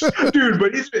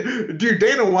 Dude,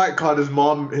 Dana White called his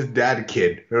dad a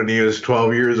kid when he was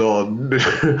 12 years old,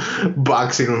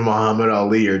 boxing with Muhammad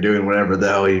Ali or doing whatever the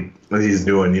hell he's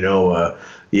doing, all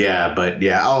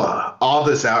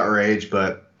this outrage,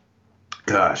 but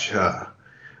gosh,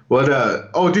 where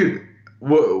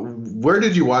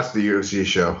did you watch the UFC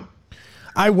show?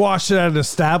 I watched it at an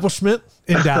establishment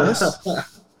in Dallas.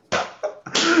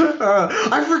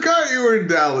 I forgot you were in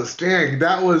Dallas. Dang,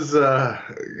 that was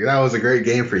a great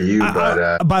game for you.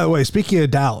 But by the way, speaking of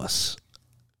Dallas,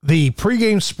 the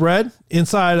pregame spread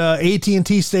inside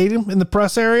AT&T Stadium in the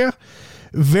press area,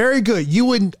 very good.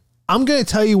 I'm going to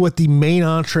tell you what the main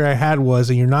entree I had was,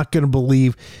 and you're not going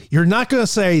to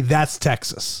say that's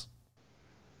Texas.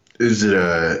 Is it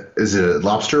a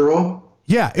lobster roll?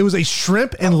 Yeah, it was a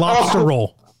shrimp and lobster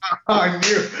roll. I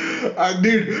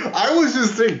was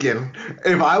just thinking,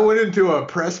 if I went into a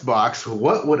press box,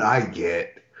 what would I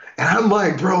get? And I'm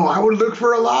like, bro, I would look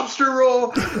for a lobster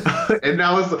roll. And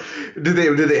now did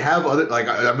they have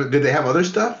other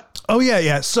stuff? Oh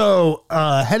yeah. So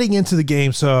heading into the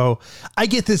game, so I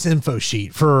get this info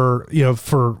sheet for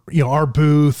our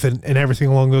booth and everything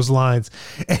along those lines.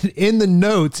 And in the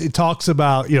notes, it talks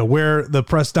about where the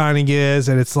press dining is,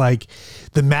 and it's like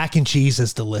the mac and cheese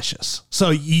is delicious.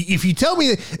 So if you tell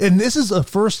me, and this is the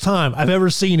first time I've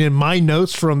ever seen in my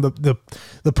notes from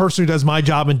the person who does my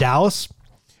job in Dallas,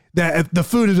 that the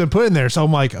food has been put in there. So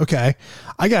I'm like, okay,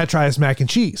 I got to try this mac and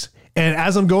cheese. And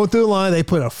as I'm going through the line, they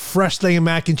put a fresh thing of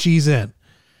mac and cheese in.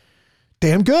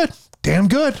 Damn good.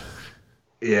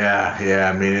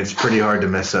 Yeah. I mean, it's pretty hard to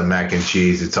mess up mac and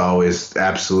cheese. It's always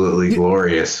absolutely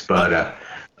glorious. But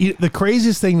the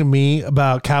craziest thing to me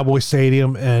about Cowboy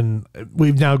Stadium, and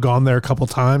we've now gone there a couple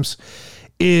times,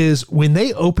 is when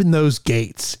they open those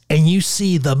gates and you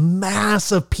see the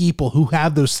mass of people who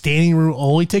have those standing room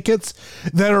only tickets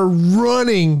that are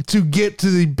running to get to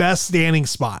the best standing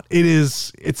spot.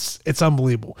 It's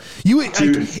unbelievable.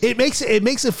 It makes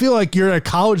it feel like you're at a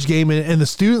college game and the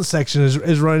student section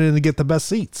is running in to get the best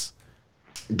seats.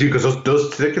 Dude, because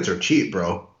those tickets are cheap,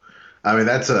 bro. I mean,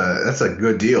 that's a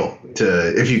good deal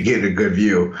if you get a good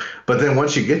view. But then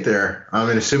once you get there, I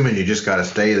mean, assuming you just got to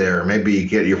stay there, maybe you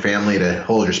get your family to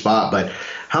hold your spot. But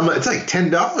how much? It's like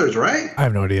 $10, right? I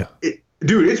have no idea.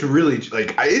 Dude, it's really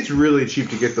cheap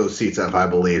to get those seats up, I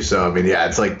believe. So I mean, yeah,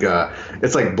 it's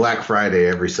like Black Friday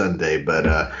every Sunday. But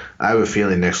I have a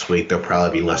feeling next week there'll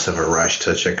probably be less of a rush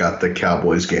to check out the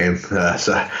Cowboys game.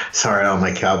 So sorry, all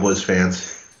my Cowboys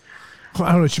fans. Well,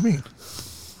 I don't know what you mean.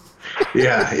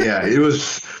 Yeah. It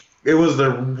was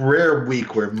the rare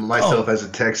week where myself as a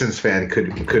Texans fan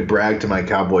could brag to my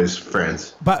Cowboys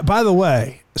friends. By the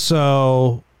way,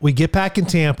 so we get back in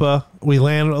Tampa. We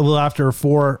land a little after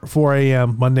 4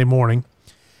 a.m. Monday morning,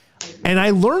 and I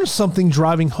learned something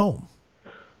driving home.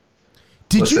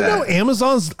 Did you know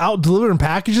Amazon's out delivering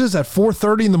packages at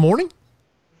 4:30 in the morning?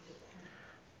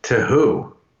 To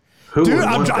who? Dude,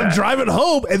 I'm driving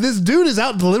home, and this dude is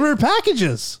out delivering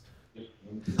packages.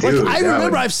 Dude, I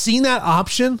remember I've seen that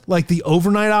option, like the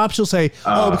overnight option. Will say,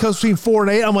 because between 4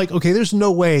 and 8. I'm like, okay, there's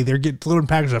no way they're getting delivering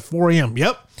packages at 4 a.m.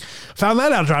 Yep, found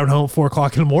that out driving home at 4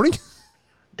 o'clock in the morning.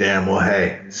 Damn. Well,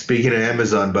 hey, speaking of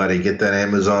Amazon, buddy, get that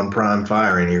Amazon Prime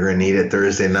firing. You're gonna need it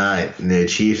Thursday night. And the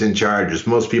Chiefs and Chargers.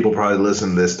 Most people probably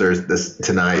listen to this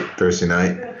Thursday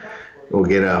night. We'll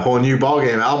get a whole new ball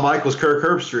game. Al Michaels, Kirk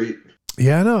Herbstreit.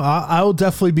 Yeah, no, I will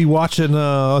definitely be watching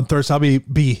on Thursday. I'll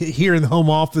be here in the home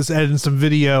office editing some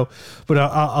video, but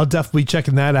I'll definitely be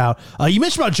checking that out. You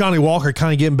mentioned about Johnny Walker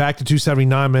kind of getting back to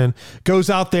 279, man. Goes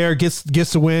out there, gets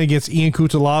the win against Ian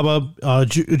Cutelaba,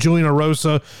 Julian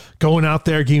Erosa going out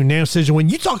there, getting a unanimous decision. When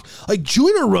you talk like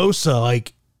Julian Erosa,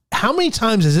 like how many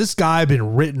times has this guy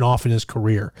been written off in his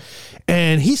career?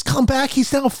 And he's come back.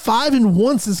 He's now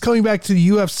 5-1 since coming back to the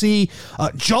UFC.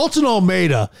 Jalton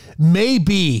Almeida may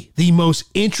be the most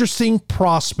interesting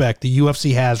prospect the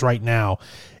UFC has right now,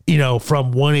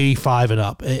 from 185 and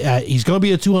up. He's going to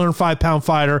be a 205-pound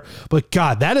fighter. But,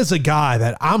 God, that is a guy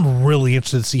that I'm really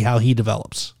interested to see how he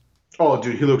develops. Oh,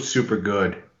 dude, he looks super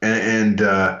good. And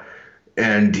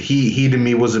he to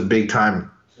me was a big-time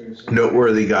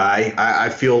noteworthy guy. I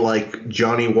feel like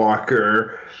Johnny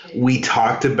Walker, we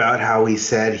talked about how he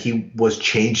said he was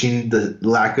changing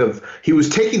he was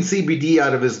taking CBD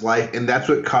out of his life, and that's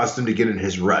what caused him to get in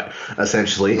his rut,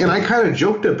 essentially. And I kind of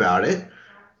joked about it,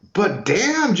 but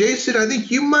damn, Jason, I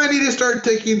think you might need to start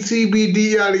taking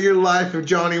CBD out of your life if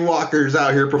Johnny Walker's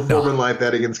out here performing like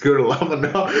that against Cutelaba.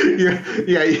 No,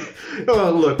 yeah.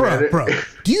 Oh, look, bro,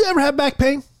 do you ever have back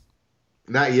pain?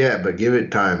 Not yet, but give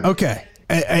it time. Okay.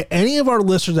 Any of our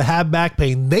listeners that have back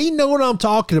pain, they know what I'm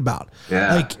talking about.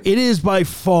 Yeah. Like it is by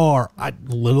far. I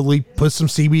literally put some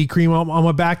CBD cream on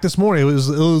my back this morning. It was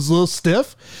a little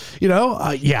stiff, No,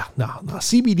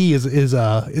 CBD is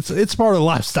it's part of the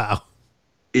lifestyle.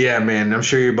 Yeah, man. I'm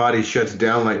sure your body shuts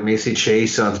down like Macy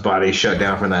Chiason's body shut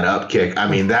down from that up kick. I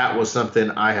mean, that was something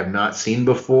I have not seen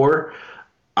before.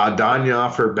 Adanya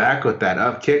off her back with that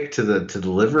up kick to the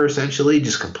liver, essentially,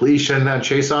 just completely shutting down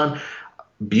Chiason.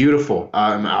 Beautiful,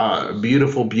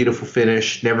 beautiful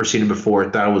finish. Never seen it before.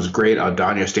 Thought it was great.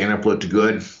 Aldana stand-up looked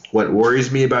good. What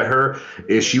worries me about her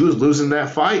is she was losing that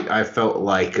fight. I felt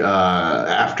like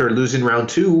after losing round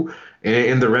 2,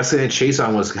 and the rest of it,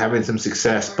 Chiason was having some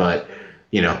success. But,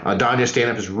 Aldana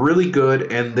stand-up is really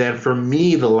good. And then for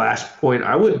me, the last point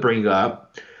I would bring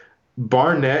up,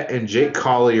 Barnett and Jake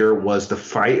Collier was the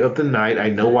fight of the night. I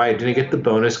know why I didn't get the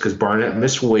bonus because Barnett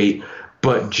missed weight.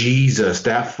 But Jesus,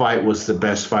 that fight was the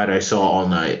best fight I saw all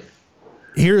night.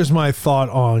 Here's my thought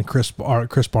on Chris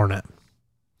Barnett.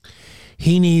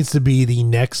 He needs to be the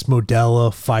next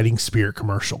Modelo Fighting Spirit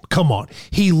commercial. Come on.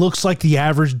 He looks like the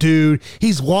average dude.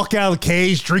 He's walking out of the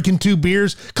cage, drinking 2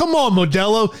 beers. Come on,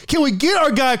 Modelo. Can we get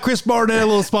our guy Chris Barnett a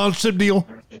little sponsorship deal?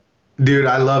 Dude,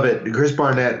 I love it. Chris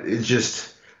Barnett is just...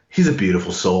 He's a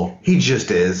beautiful soul. He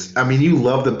just is. I mean, you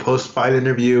love the post-fight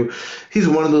interview. He's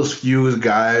one of those few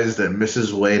guys that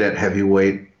misses weight at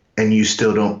heavyweight, and you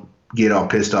still don't get all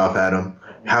pissed off at him.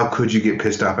 How could you get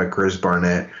pissed off at Chris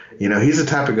Barnett? He's the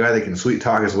type of guy that can sweet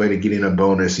talk his way to getting a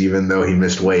bonus even though he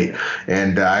missed weight.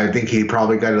 And I think he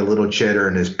probably got a little cheddar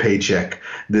in his paycheck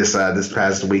this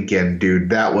past weekend. Dude,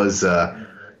 that was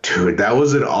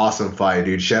an awesome fight,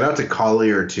 dude. Shout out to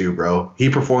Collier too, bro. He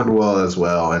performed well as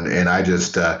well, and I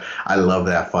just I love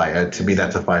that fight. To me,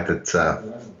 that's a fight that's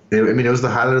it was the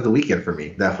highlight of the weekend for me,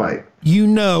 that fight. You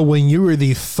know, when you were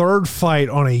the third fight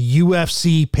on a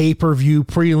UFC pay-per-view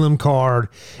prelim card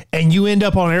and you end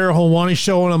up on Ariel Helwani's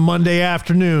show on a Monday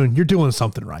afternoon, you're doing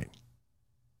something right.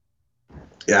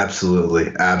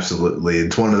 Absolutely. Absolutely.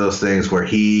 It's one of those things where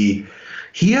he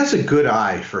has a good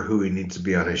eye for who he needs to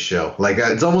be on his show. Like,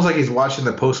 it's almost like he's watching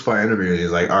the post-fight interview and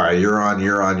he's like, all right, you're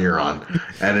on.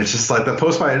 And it's just like the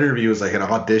post-fight interview is like an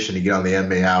audition to get on the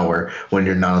MMA Hour when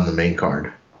you're not on the main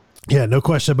card. Yeah, no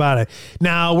question about it.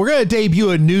 Now, we're going to debut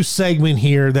a new segment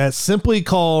here that's simply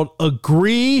called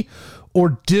Agree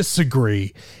or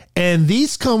Disagree. And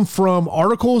these come from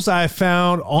articles I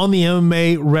found on the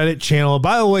MMA Reddit channel.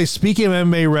 By the way, speaking of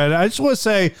MMA Reddit, I just want to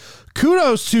say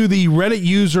kudos to the Reddit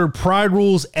user Pride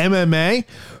Rules MMA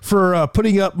for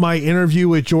putting up my interview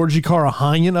with Georgie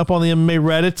Karahanyan up on the MMA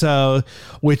Reddit,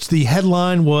 which the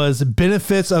headline was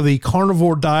Benefits of the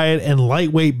Carnivore Diet and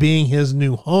Lightweight Being His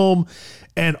New Home.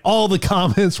 And all the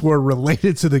comments were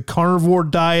related to the carnivore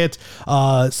diet.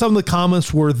 Some of the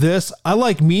comments were this: I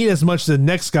like meat as much as the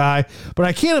next guy, but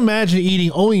I can't imagine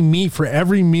eating only meat for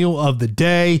every meal of the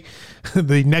day.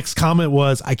 The next comment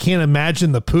was, I can't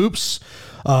imagine the poops.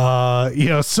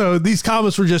 So these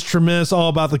comments were just tremendous, all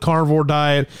about the carnivore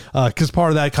diet. Cause part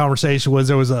of that conversation was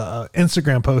there was a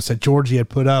Instagram post that Georgie had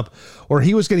put up where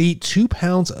he was going to eat 2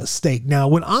 pounds of steak. Now,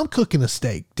 when I'm cooking a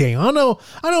steak, dang, I know,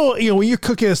 when you're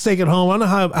cooking a steak at home, I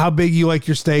know how big you like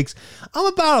your steaks. I'm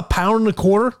about 1.25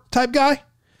 pounds type guy.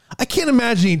 I can't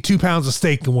imagine eating 2 pounds of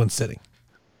steak in one sitting.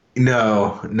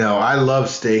 No, I love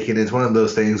steak, and it's one of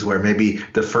those things where maybe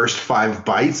the first 5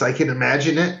 bites I can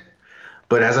imagine it.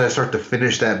 But as I start to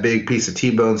finish that big piece of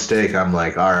T-bone steak, I'm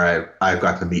like, all right, I've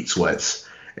got the meat sweats.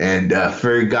 And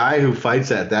for a guy who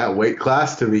fights at that weight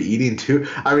class to be eating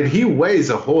he weighs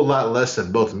a whole lot less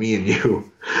than both me and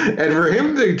you. And for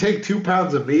him to take 2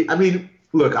 pounds of meat,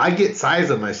 look, I get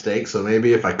size on my steak, so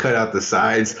maybe if I cut out the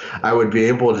sides, I would be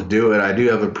able to do it. I do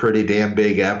have a pretty damn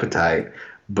big appetite.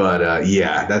 But,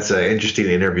 yeah, that's an interesting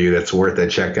interview that's worth a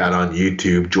check out on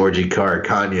YouTube. Georgie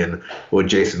Karahanyan with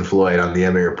Jason Floyd on the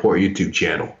MMA Report YouTube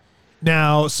channel.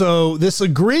 Now, so this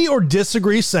agree or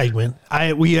disagree segment,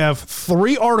 we have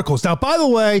 3 articles. Now, by the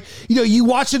way, you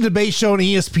watch a debate show on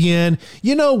ESPN,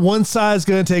 one side's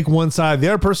going to take one side, the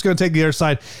other person's going to take the other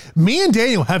side. Me and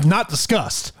Daniel have not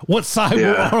discussed what side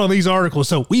we're on these articles.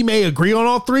 So we may agree on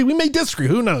all 3. We may disagree.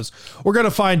 Who knows? We're going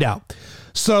to find out.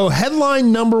 So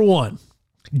headline number 1.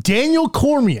 Daniel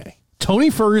Cormier, Tony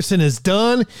Ferguson is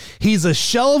done. He's a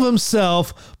shell of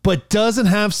himself, but doesn't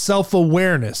have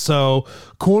self-awareness. So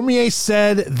Cormier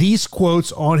said these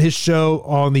quotes on his show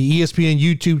on the ESPN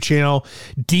YouTube channel,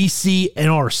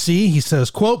 DCNRC. He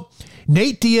says, quote,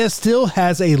 Nate Diaz still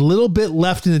has a little bit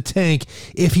left in the tank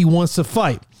if he wants to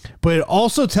fight. But it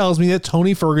also tells me that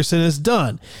Tony Ferguson is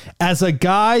done. As a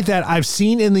guy that I've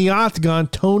seen in the octagon,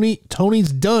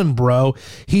 Tony's done, bro.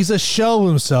 He's a shell of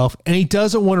himself, and he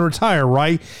doesn't want to retire,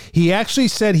 right? He actually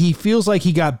said he feels like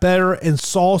he got better and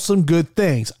saw some good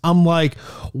things. I'm like,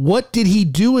 what did he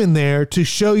do in there to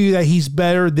show you that he's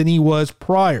better than he was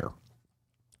prior?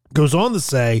 Goes on to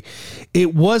say,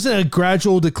 it wasn't a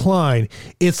gradual decline.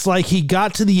 It's like he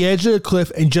got to the edge of the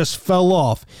cliff and just fell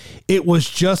off. It was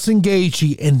just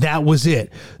engaging, and that was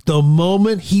it. The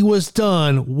moment he was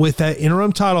done with that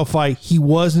interim title fight, he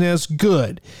wasn't as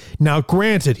good. Now,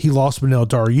 granted, he lost Manel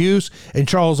Darius and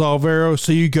Charles Oliveira,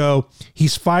 so you go,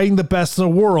 he's fighting the best in the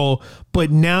world,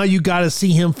 but now you got to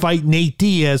see him fight Nate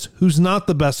Diaz, who's not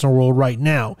the best in the world right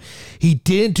now. He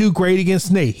didn't do great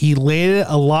against Nate. He landed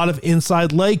a lot of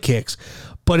inside leg kicks.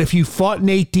 But if you fought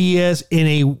Nate Diaz in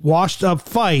a washed-up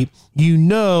fight, you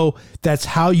know that's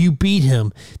how you beat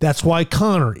him. That's why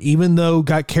Conor, even though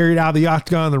got carried out of the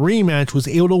octagon in the rematch, was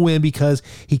able to win because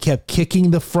he kept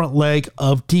kicking the front leg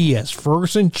of Diaz.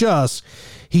 Ferguson just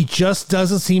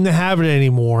doesn't seem to have it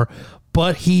anymore,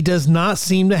 but he does not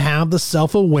seem to have the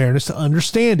self-awareness to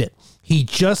understand it. He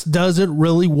just doesn't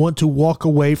really want to walk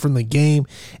away from the game,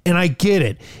 and I get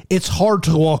it. It's hard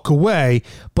to walk away,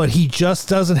 but he just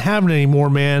doesn't have it anymore,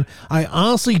 man. I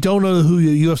honestly don't know who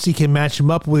the UFC can match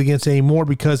him up with against anymore,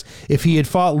 because if he had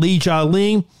fought Li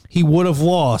Jialing, he would have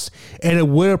lost, and it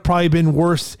would have probably been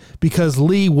worse because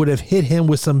Lee would have hit him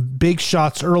with some big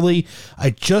shots early. I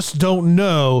just don't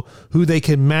know who they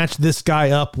can match this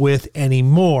guy up with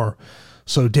anymore.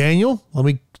 So, Daniel, let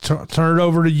me turn it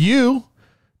over to you.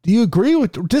 Do you agree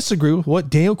with or disagree with what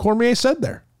Daniel Cormier said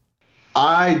there?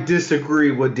 I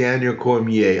disagree with Daniel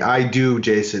Cormier. I do,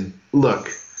 Jason. Look,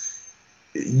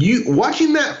 you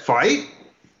watching that fight,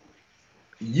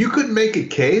 you could make a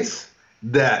case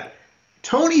that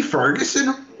Tony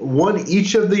Ferguson won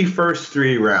each of the first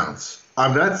 3 rounds.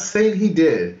 I'm not saying he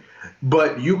did,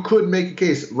 but you could make a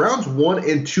case. Rounds 1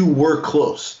 and 2 were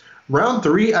close. Round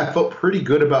 3, I felt pretty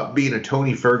good about being a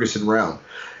Tony Ferguson round.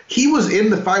 He was in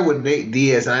the fight with Nate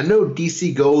Diaz, and I know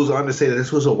DC goes on to say that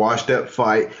this was a washed-up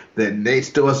fight, that Nate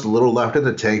still has a little left in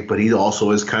the tank, but he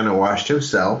also is kind of washed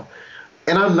himself.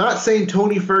 And I'm not saying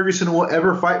Tony Ferguson will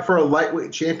ever fight for a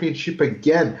lightweight championship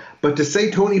again, but to say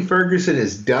Tony Ferguson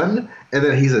is done and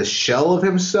that he's a shell of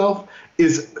himself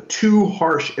is too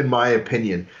harsh in my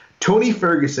opinion. Tony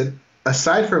Ferguson,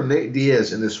 aside from Nate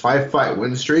Diaz in this 5-fight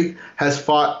win streak, has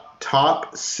fought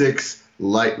top 6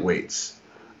 lightweights.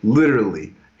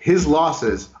 Literally. His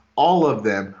losses, all of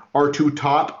them, are to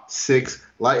top 6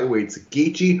 lightweights.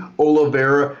 Gaethje,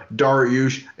 Oliveira,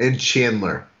 Dariush, and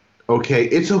Chandler. Okay,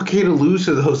 it's okay to lose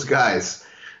to those guys.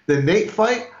 The Nate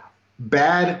fight,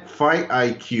 bad fight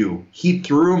IQ. He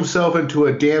threw himself into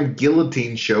a damn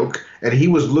guillotine choke, and he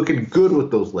was looking good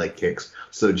with those leg kicks.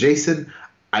 So, Jason,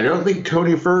 I don't think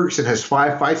Tony Ferguson has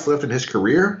 5 fights left in his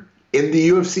career in the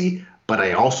UFC, but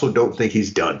I also don't think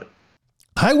he's done.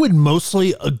 I would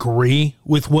mostly agree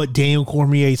with what Daniel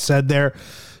Cormier said there.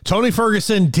 Tony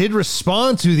Ferguson did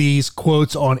respond to these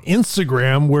quotes on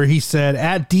Instagram where he said,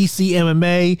 at DC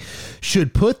MMA,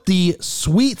 should put the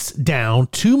sweets down.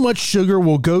 Too much sugar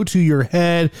will go to your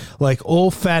head like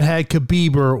old fathead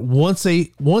Khabib.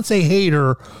 Once a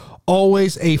hater,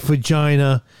 always a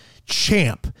vagina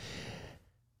champ.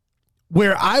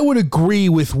 Where I would agree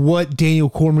with what Daniel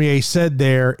Cormier said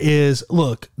there is,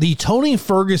 look, the Tony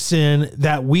Ferguson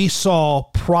that we saw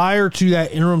prior to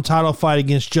that interim title fight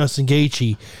against Justin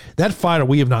Gaethje, that fighter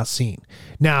we have not seen.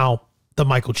 Now, the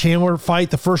Michael Chandler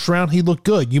fight, the first round, he looked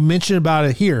good. You mentioned about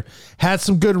it here. Had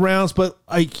some good rounds, but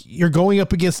you're going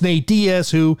up against Nate Diaz,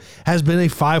 who has been a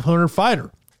 500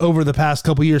 fighter over the past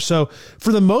couple of years. So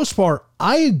for the most part,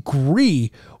 I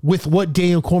agree with what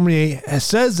Daniel Cormier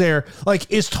says there. Like,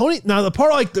 is Tony, now the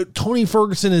part like the Tony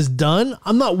Ferguson is done,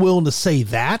 I'm not willing to say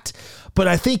that, but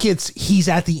I think he's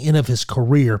at the end of his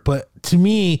career. But to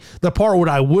me, the part what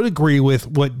I would agree with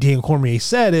what Daniel Cormier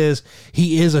said is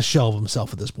he is a shell of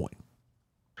himself at this point.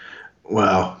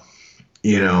 Well, I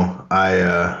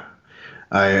guess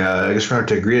we're going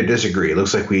to agree to disagree. It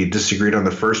looks like we disagreed on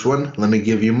the first one. Let me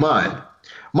give you mine.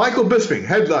 Michael Bisping,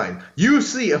 headline,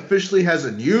 UFC officially has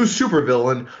a new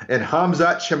supervillain in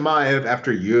Khamzat Chimaev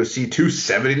after UFC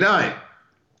 279.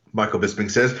 Michael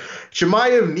Bisping says,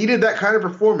 Chimaev needed that kind of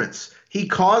performance. He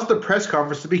caused the press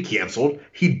conference to be canceled.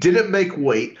 He didn't make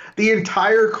weight. The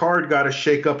entire card got a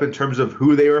shakeup in terms of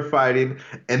who they were fighting,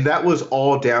 and that was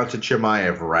all down to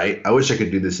Chimaev, right? I wish I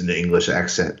could do this in an English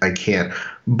accent. I can't,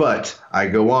 but I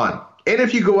go on. And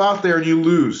if you go out there and you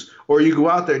lose, or you go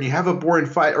out there and you have a boring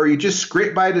fight, or you just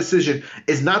scrape by a decision,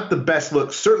 is not the best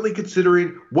look, certainly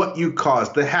considering what you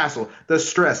caused, the hassle, the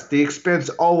stress, the expense,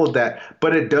 all of that.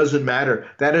 But it doesn't matter.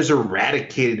 That is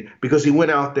eradicated because he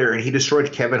went out there and he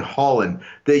destroyed Kevin Holland.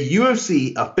 The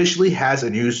UFC officially has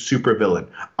a new supervillain.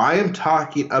 I am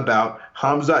talking about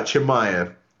Khamzat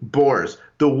Chimaev, Boris,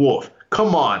 the Wolf.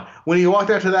 Come on. When he walked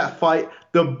out to that fight,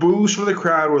 the boos from the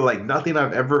crowd were like nothing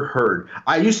I've ever heard.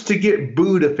 I used to get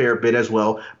booed a fair bit as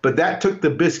well, but that took the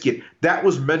biscuit. That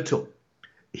was mental.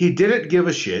 He didn't give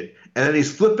a shit, and then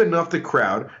he's flipping off the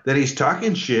crowd. Then he's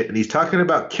talking shit, and he's talking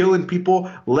about killing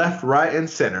people left, right, and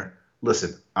center.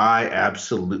 Listen, I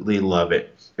absolutely love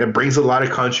it. It brings a lot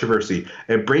of controversy.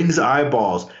 It brings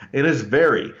eyeballs. It is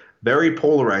very, very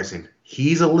polarizing.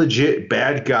 He's a legit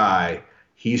bad guy.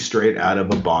 He's straight out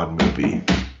of a Bond movie.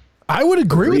 I would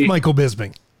agree with Michael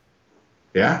Bisping.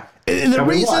 Yeah. And the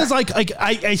reason is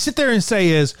I sit there and say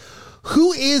is,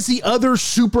 who is the other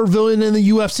super villain in the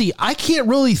UFC? I can't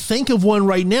really think of one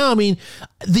right now. I mean,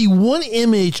 the one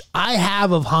image I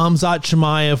have of Khamzat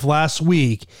Chimaev last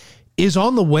week is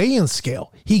on the weigh-in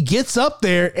scale. He gets up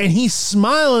there and he's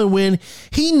smiling when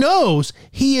he knows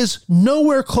he is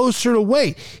nowhere closer to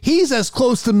weight. He's as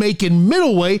close to making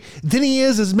middleweight than he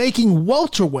is as making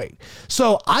welterweight.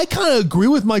 So I kind of agree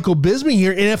with Michael Bisping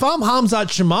here. And if I'm Khamzat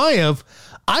Chimaev,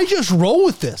 I just roll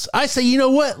with this. I say, you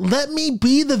know what? Let me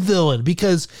be the villain,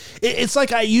 because it's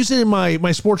like I use it in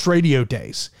my sports radio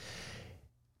days.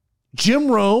 Jim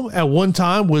Rome at one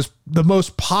time was the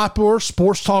most popular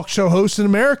sports talk show host in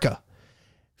America.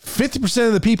 50%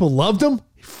 of the people loved him.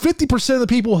 50% of the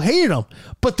people hated him,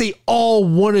 but they all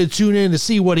wanted to tune in to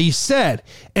see what he said.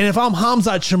 And if I'm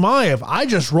Khamzat Chimaev, I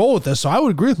just roll with this. So I would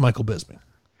agree with Michael Bisping.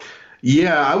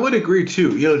 Yeah, I would agree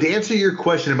too. To answer your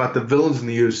question about the villains in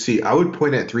the UFC, I would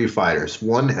point at 3 fighters.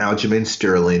 1, Aljamain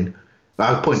Sterling.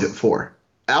 I would point at 4.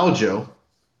 Aljo.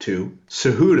 2,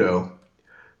 Cejudo.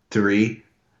 3,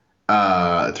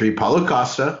 Paulo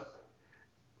Costa.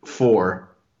 4,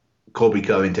 Colby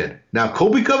Covington. Now,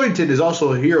 Colby Covington is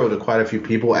also a hero to quite a few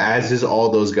people, as is all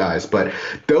those guys. But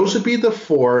those would be the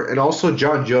four, and also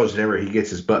John Jones whenever he gets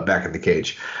his butt back in the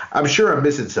cage. I'm sure I'm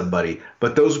missing somebody,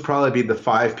 but those would probably be the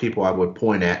five people I would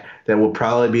point at that will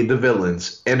probably be the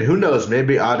villains. And who knows,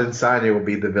 maybe Adesanya Sane will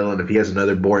be the villain if he has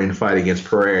another boring fight against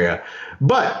Pereira.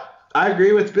 But I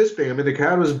agree with Bisping. I mean, the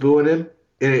crowd was booing him.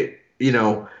 And,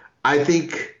 I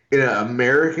think in an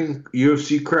American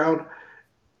UFC crowd,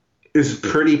 is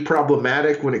pretty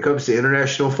problematic when it comes to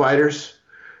international fighters.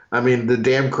 I mean, the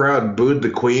damn crowd booed the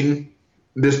Queen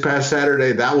this past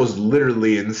Saturday. That was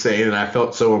literally insane, and I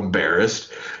felt so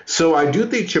embarrassed. So I do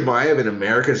think Chimaev in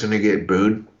America is going to get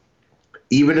booed,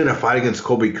 even in a fight against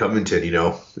Colby Covington.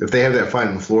 If they have that fight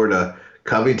in Florida,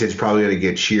 Covington's probably going to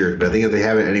get cheered. But I think if they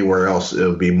have it anywhere else,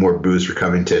 it'll be more boos for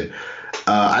Covington.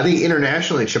 I think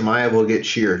internationally, Chimaev will get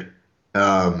cheered.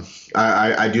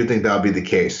 I do think that'll be the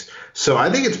case. So I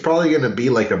think it's probably going to be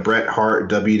like a Bret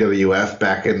Hart WWF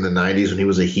back in the 90s when he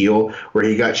was a heel, where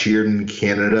he got cheered in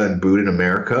Canada and booed in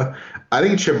America. I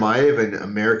think Chimaev, an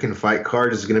American fight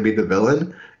card, is going to be the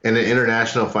villain, and an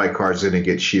international fight card is going to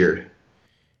get cheered.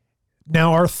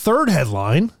 Now, our third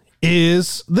headline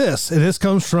is this, and this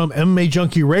comes from MMA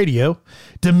Junkie Radio.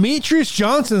 Demetrius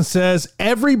Johnson says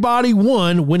everybody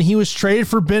won when he was traded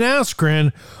for Ben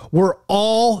Askren. We're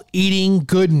all eating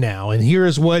good now. And here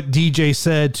is what DJ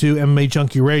said to MMA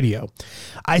Junkie Radio.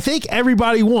 I think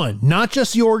everybody won, not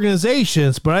just the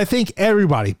organizations, but I think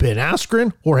everybody. Ben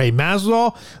Askren, Jorge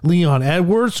Masvidal, Leon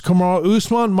Edwards, Kamaru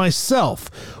Usman, myself.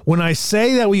 When I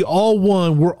say that we all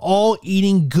won, we're all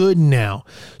eating good now.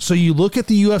 So you look at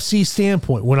the UFC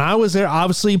standpoint. When I was there,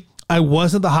 obviously, I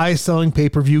wasn't the highest selling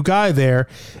pay-per-view guy there,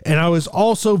 and I was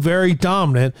also very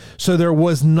dominant, so there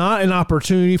was not an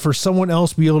opportunity for someone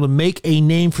else to be able to make a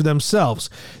name for themselves.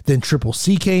 Then Triple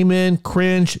C came in,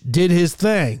 cringe, did his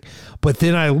thing. But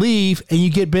then I leave, and you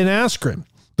get Ben Askren.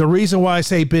 The reason why I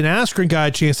say Ben Askren got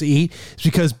a chance to eat is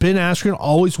because Ben Askren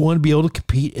always wanted to be able to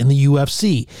compete in the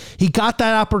UFC. He got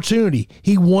that opportunity.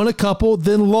 He won a couple,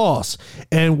 then lost.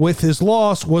 And with his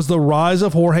loss was the rise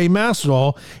of Jorge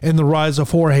Masvidal and the rise of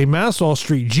Jorge Masvidal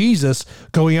Street Jesus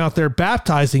going out there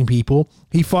baptizing people.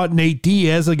 He fought Nate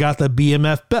Diaz and got the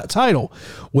BMF title,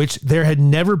 which there had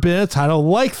never been a title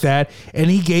like that. And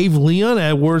he gave Leon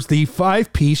Edwards the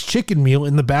 5-piece chicken meal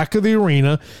in the back of the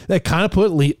arena that kind of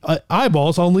put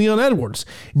eyeballs on Leon Edwards.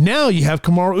 Now you have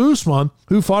Kamaru Usman,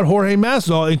 who fought Jorge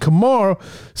Masvidal, and Kamaru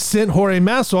sent Jorge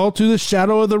Masvidal to the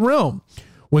shadow of the realm.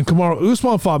 When Kamaru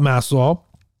Usman fought Masvidal,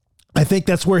 I think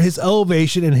that's where his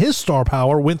elevation and his star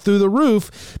power went through the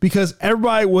roof, because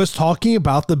everybody was talking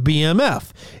about the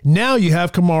BMF. Now you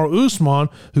have Kamaru Usman,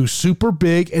 who's super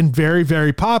big and very,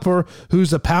 very popular,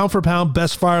 who's a pound-for-pound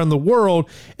best fighter in the world,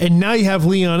 and now you have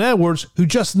Leon Edwards, who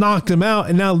just knocked him out,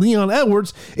 and now Leon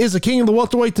Edwards is the king of the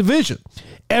welterweight division.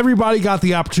 Everybody got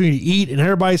the opportunity to eat, and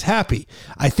everybody's happy.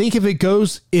 I think if it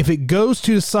goes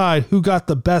to decide who got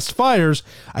the best fighters,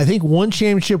 I think one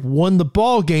championship won the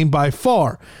ball game by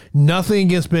far. Nothing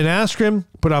against Ben Askren,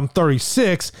 but I'm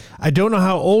 36. I don't know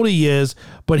how old he is,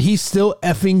 but he's still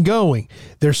effing going.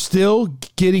 They're still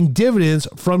getting dividends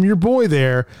from your boy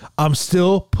there. I'm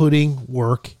still putting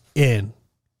work in.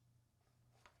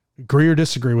 Agree or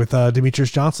disagree with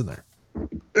Demetrius Johnson there?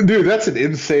 Dude, that's an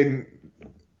insane.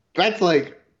 That's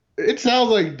like. It sounds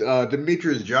like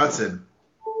Demetrius Johnson.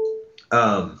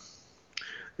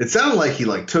 It sounded like he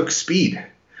took speed.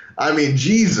 I mean,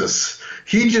 Jesus,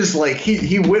 he just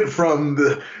he went from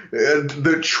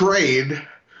the trade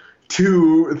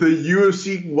to the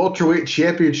UFC welterweight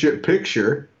championship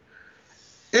picture,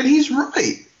 and he's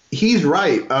right. He's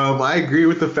right. I agree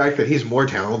with the fact that he's more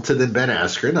talented than Ben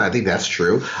Askren. I think that's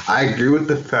true. I agree with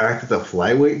the fact that the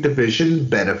flyweight division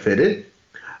benefited.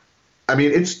 I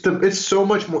mean, it's so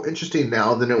much more interesting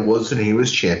now than it was when he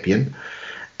was champion.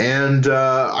 And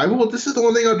this is the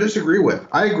one thing I'll disagree with.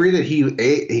 I agree that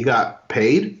he got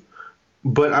paid,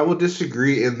 but I will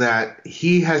disagree in that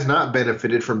he has not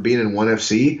benefited from being in ONE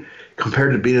FC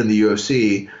compared to being in the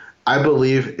UFC. I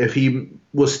believe if he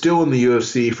was still in the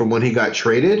UFC from when he got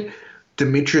traded,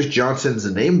 Demetrius Johnson's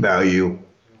name value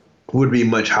would be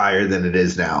much higher than it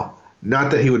is now.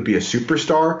 Not that he would be a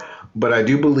superstar, but I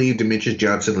do believe Demetrius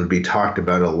Johnson would be talked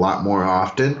about a lot more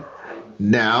often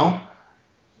now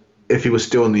if he was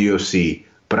still in the UFC.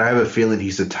 But I have a feeling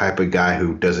he's the type of guy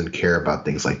who doesn't care about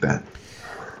things like that.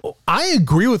 I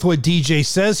agree with what DJ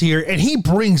says here, and he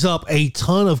brings up a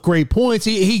ton of great points.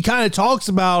 He kind of talks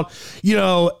about,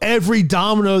 every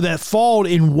domino that followed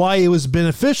and why it was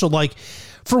beneficial. Like,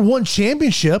 for one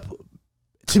championship,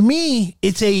 to me,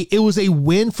 it was a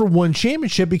win for one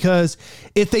championship, because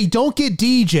if they don't get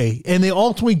DJ and they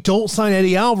ultimately don't sign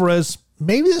Eddie Alvarez,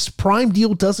 maybe this Prime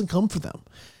deal doesn't come for them.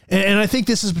 And I think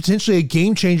this is potentially a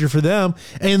game changer for them.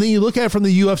 And then you look at it from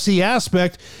the UFC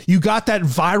aspect, you got that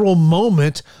viral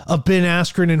moment of Ben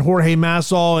Askren and Jorge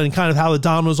Masvidal, and kind of how the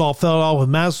dominoes all fell out with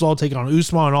Masvidal taking on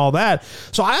Usman and all that.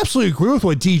 So I absolutely agree with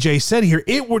what DJ said here.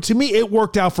 To me, it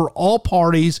worked out for all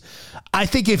parties. I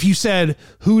think if you said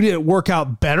who did it work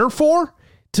out better for,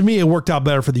 to me, it worked out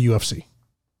better for the UFC.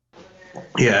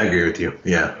 Yeah, I agree with you.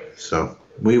 Yeah, so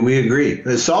we agree.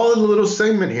 A solid little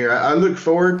segment here. I look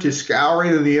forward to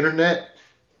scouring the internet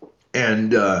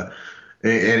and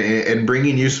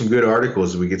bringing you some good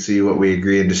articles so we can see what we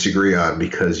agree and disagree on,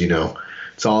 because,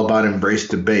 it's all about embrace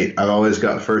debate. I've always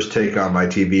got First Take on my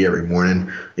TV every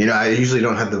morning. I usually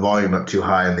don't have the volume up too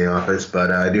high in the office,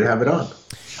 but I do have it on.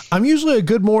 I'm usually a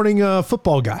good morning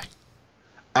football guy.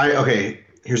 Okay,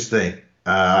 here's the thing.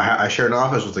 I share an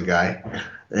office with a guy,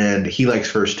 and he likes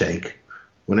First Take.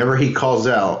 Whenever he calls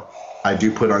out, I do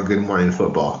put on Good Morning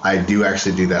Football. I do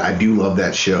actually do that. I do love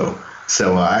that show.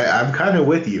 So I'm kind of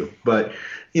with you. But,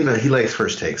 he likes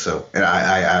First Take, so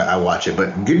I watch it.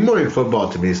 But Good Morning Football,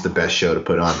 to me, is the best show to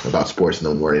put on about sports in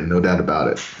the morning. No doubt about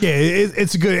it. Yeah,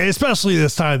 it's good, especially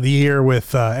this time of the year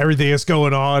with everything that's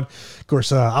going on. Of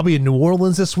course, I'll be in New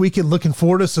Orleans this weekend, looking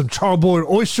forward to some charbroiled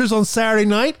oysters on Saturday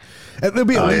night. And there'll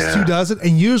be at least 2 dozen,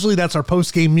 and usually that's our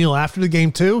post-game meal after the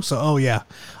game too. So,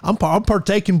 I'm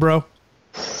partaking, bro.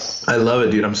 I love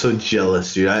it, dude. I'm so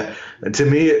jealous, dude. To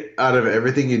me, out of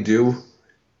everything you do,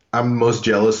 I'm most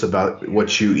jealous about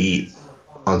what you eat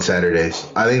on Saturdays.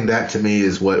 I think that, to me,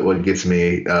 is what gets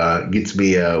me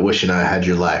wishing I had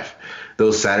your life.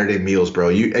 Those Saturday meals, bro.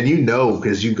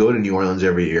 Because you go to New Orleans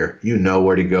every year. You know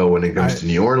where to go when it comes to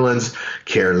New Orleans,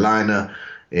 Carolina,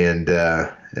 and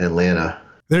Atlanta.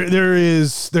 There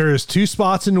is 2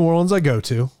 spots in New Orleans I go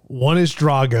to. One is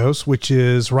Drago's, which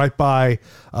is right by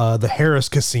the Harris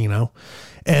Casino.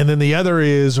 And then the other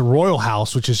is Royal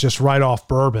House, which is just right off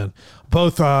Bourbon.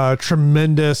 Both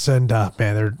tremendous, and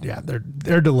man,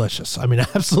 they're delicious. I mean,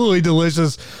 absolutely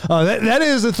delicious. That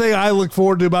is the thing I look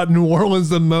forward to about New Orleans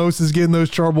the most, is getting those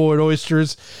charbroiled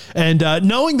oysters, and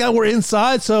knowing that we're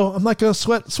inside, so I'm not going to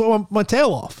sweat my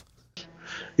tail off.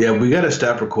 Yeah, we got to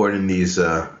stop recording these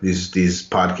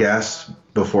podcasts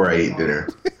before I eat dinner.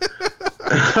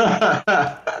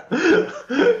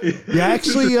 Yeah,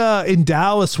 actually, in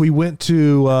Dallas, we went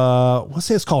to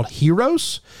it's called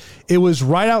Heroes. It was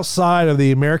right outside of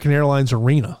the American Airlines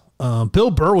Arena.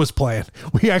 Bill Burr was playing.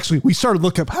 We started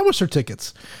looking up how much are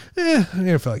tickets. I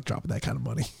don't feel like dropping that kind of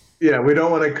money. Yeah, we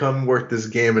don't want to come work this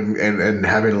game and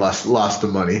having lost the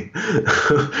money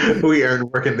we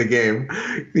earned working the game.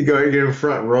 You go get in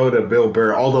front row to Bill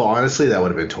Burr. Although honestly, that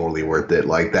would have been totally worth it.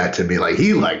 Like that to me,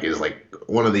 is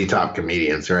one of the top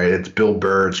comedians, right? It's Bill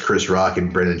Burr, it's Chris Rock,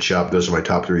 and Brendan Schaub. Those are my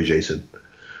top 3, Jason.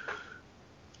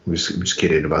 I'm just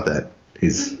kidding about that.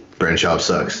 Brendan Schaub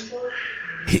sucks.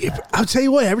 I'll tell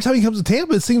you what, every time he comes to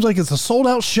Tampa, it seems like it's a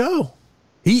sold-out show.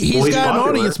 He's got popular.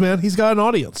 An audience, man. He's got an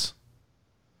audience.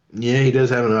 Yeah, he does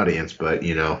have an audience, but,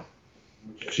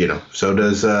 so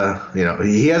does,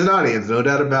 he has an audience, no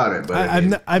doubt about it.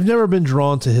 But I've never been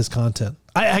drawn to his content.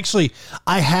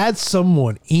 I had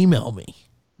someone email me.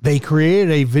 They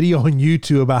created a video on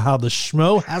YouTube about how the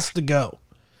schmo has to go.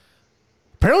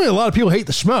 Apparently, a lot of people hate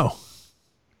the schmo.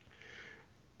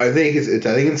 I think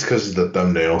it's because of the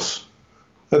thumbnails.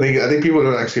 I think people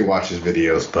don't actually watch his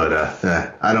videos, but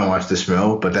I don't watch the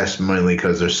schmo. But that's mainly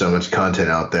because there's so much content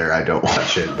out there. I don't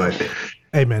watch it. But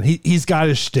hey, man, he's got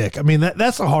his shtick. I mean,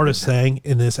 that's the hardest thing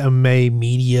in this MMA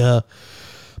media,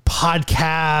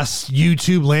 podcast,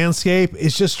 YouTube landscape.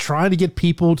 It's just trying to get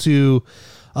people to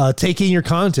take in your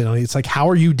content. I mean, it's like, how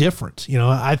are you different?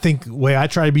 I think the way I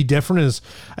try to be different is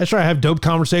I try to have dope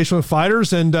conversation with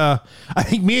fighters, and I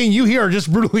think me and you here are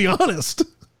just brutally honest.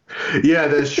 Yeah,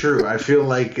 that's true. I feel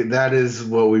like that is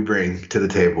what we bring to the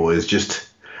table, is just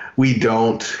we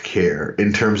don't care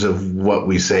in terms of what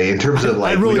we say, in terms of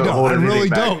I really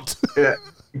don't. Yeah,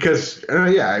 because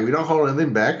we don't hold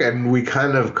anything back, and we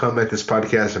kind of come at this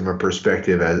podcast from a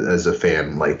perspective as a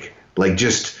fan, like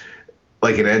just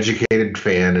like an educated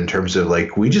fan, in terms of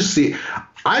we just see.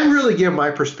 I really give my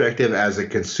perspective as a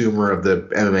consumer of the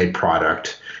MMA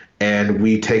product, and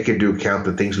we take into account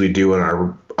the things we do in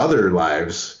our other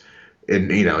lives. And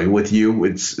with you,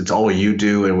 it's all you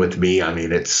do, and with me, I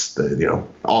mean, it's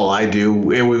all I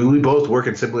do. And we both work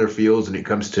in similar fields when it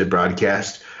comes to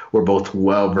broadcast. we're both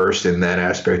well versed in that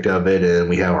aspect of it, and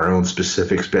we have our own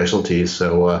specific specialties.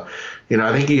 So,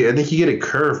 I think you get a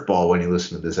curveball when you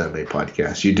listen to this MMA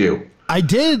podcast. You do. I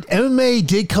did. MMA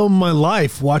did come in my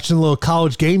life watching a little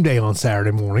College Game Day on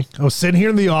Saturday morning. I was sitting here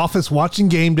in the office watching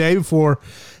Game Day before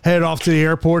headed off to the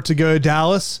airport to go to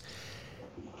Dallas.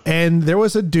 And there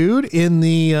was a dude in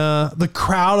the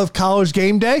crowd of College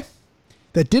Game Day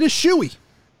that did a shoey.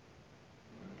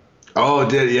 Oh,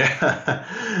 yeah.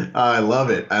 I love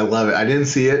it. I didn't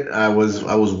see it. I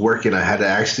was working. I had to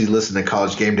actually listen to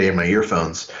College Game Day in my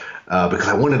earphones because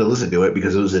I wanted to listen to it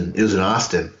because it was in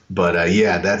Austin. But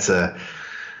that's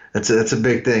a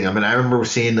big thing. I mean, I remember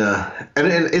seeing and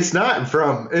it's not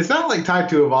like Tai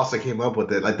Tuivasa came up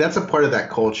with it. Like, that's a part of that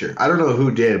culture. I don't know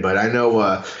who did, but I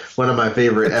know one of my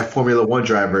favorite Formula One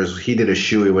drivers, he did a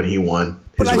shoey when he won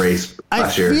his race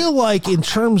last year. I feel like in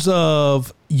terms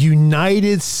of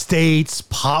United States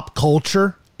pop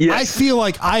culture, yes. I feel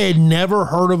like I had never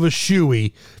heard of a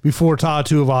shoey before Tai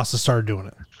Tuivasa started doing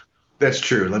it. That's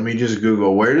true. Let me just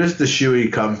Google, where does the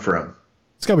shoey come from?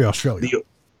 It's got to be Australia.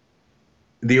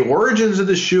 The origins of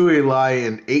the shoey lie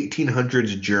in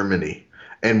 1800s Germany,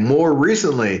 and more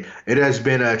recently, it has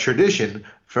been a tradition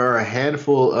for a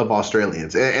handful of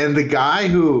Australians. And the guy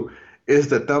who is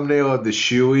the thumbnail of the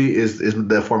shoey is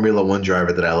the Formula One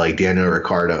driver that I like, Daniel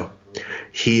Ricciardo.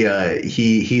 He's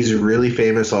a really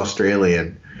famous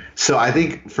Australian. So I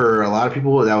think for a lot of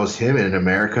people, that was him. And in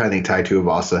America, I think Tai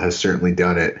Tuivasa has certainly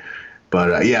done it.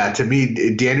 But to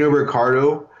me, Daniel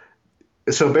Ricciardo.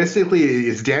 So basically,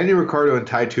 it's Daniel Ricciardo and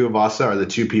Tai Tuivasa are the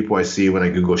two people I see when I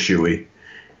Google shoey.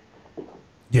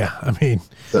 Yeah, I mean,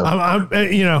 so. I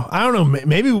don't know.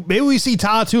 Maybe we see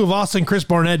Tai Tuivasa and Chris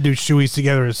Barnett do shoeys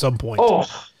together at some point. Oh,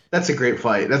 that's a great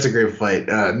fight.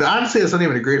 Honestly, that's not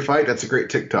even a great fight. That's a great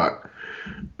TikTok.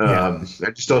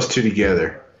 Just those two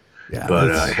together. Yeah,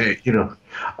 but hey,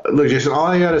 look, Jason. All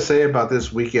I gotta say about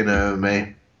this weekend of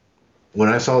MMA, when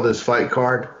I saw this fight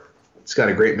card, it's got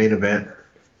a great main event.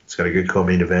 It's got a good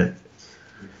co-main event.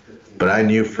 But I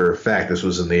knew for a fact this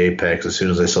was in the Apex as soon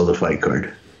as I saw the fight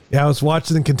card. Yeah, I was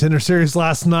watching the Contender Series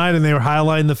last night, and they were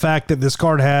highlighting the fact that this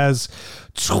card has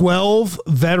 12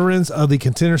 veterans of the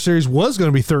Contender Series. Was going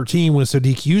to be 13 when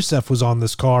Sodiq Yusuff was on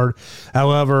this card.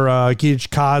 However, Gij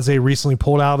Kaze recently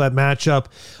pulled out of that matchup,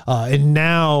 and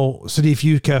now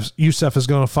Sodiq Yusuff is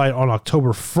going to fight on October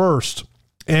 1st.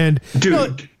 And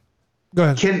dude, go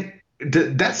ahead.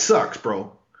 That sucks,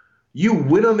 bro. You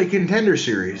win on the Contender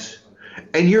Series,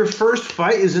 and your first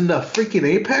fight is in the freaking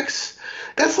Apex?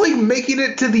 That's like making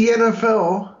it to the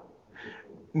NFL,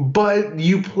 but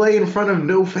you play in front of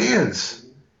no fans.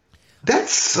 That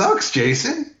sucks,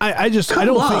 Jason. I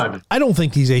don't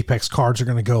think these Apex cards are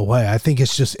going to go away. I think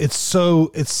it's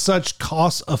such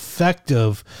cost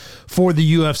effective for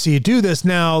the UFC to do this.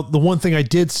 Now, the one thing I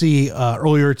did see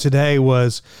earlier today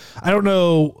was, I don't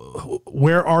know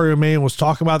where Ari Emanuel was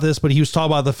talking about this, but he was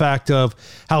talking about the fact of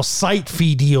how site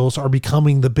fee deals are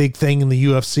becoming the big thing in the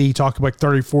UFC. Talking about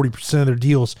 30-40% of their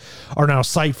deals are now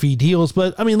site fee deals.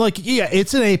 But I mean,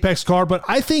 it's an Apex card, but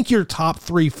I think your top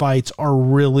 3 fights are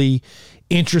really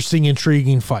interesting,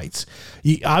 intriguing fights.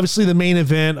 Obviously, the main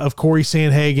event of Corey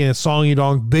Sandhagen and Song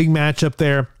Yudong, big matchup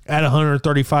there at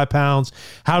 135 pounds.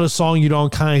 How does Song Yudong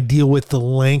kind of deal with the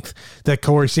length that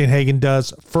Corey Sandhagen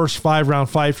does? First 5-round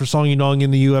fight for Song Yudong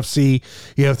in the UFC.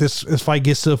 If this fight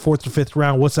gets to the 4th or 5th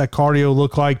round, what's that cardio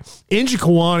look like? Inji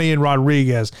Kawani and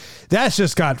Rodriguez. That's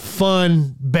just got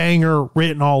fun, banger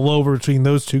written all over between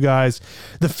those two guys.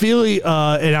 The Philly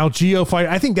and Algeo fight,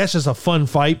 I think that's just a fun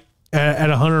fight at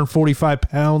 145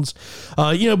 pounds.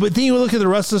 But then you look at the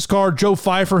rest of this card. Joe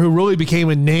Pfeiffer, who really became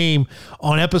a name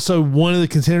on episode 1 of the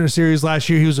Contender Series last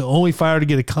year. He was the only fighter to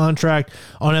get a contract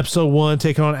on episode 1,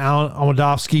 taking on Alan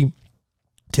Amadovsky.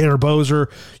 Tanner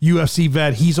Bozer, UFC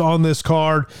vet, he's on this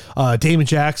card. Damon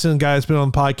Jackson, guy that's been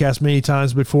on the podcast many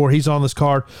times before, he's on this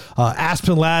card.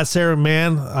 Aspen Ladd, Sarah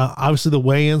Mann, obviously the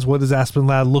weigh-ins. What does Aspen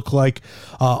Ladd look like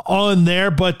on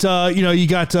there? But, you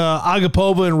got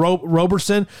Agapova and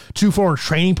Roberson, 2 former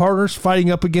training partners fighting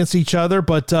up against each other.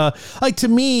 But, to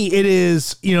me, it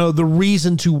is, the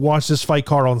reason to watch this fight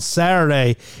card on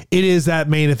Saturday, it is that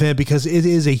main event because it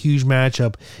is a huge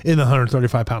matchup in the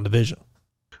 135-pound division.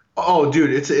 Oh,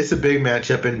 dude, it's a big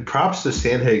matchup, and props to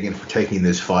Sandhagen for taking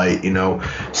this fight.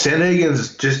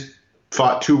 Sandhagen's just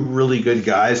fought 2 really good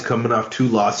guys coming off 2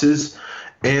 losses,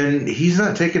 and he's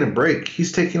not taking a break.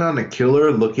 He's taking on a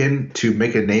killer looking to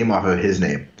make a name off of his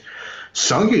name.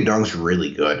 Song Yudong's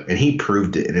really good, and he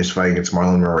proved it in his fight against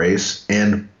Marlon Moraes.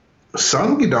 And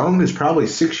Song Yudong is probably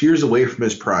 6 years away from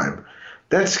his prime.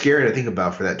 That's scary to think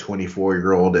about for that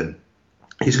 24-year-old, and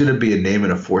He's going to be a name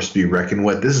and a force to be reckoned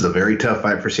with. This is a very tough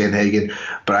fight for Sandhagen,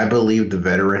 but I believe the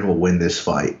veteran will win this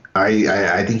fight.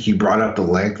 I think you brought up the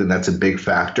length, and that's a big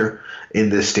factor in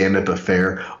this stand-up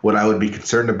affair. What I would be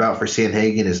concerned about for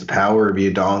Sandhagen is the power of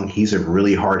Yadong. He's a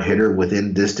really hard hitter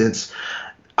within distance.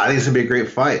 I think it's going to be a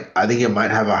great fight. I think it might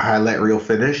have a highlight reel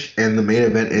finish, and the main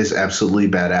event is absolutely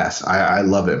badass. I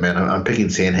love it, man. I'm picking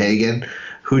Sandhagen.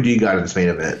 Who do you got in this main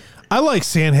event? I like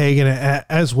Sandhagen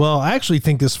as well. I actually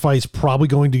think this fight's probably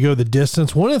going to go the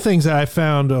distance. One of the things that I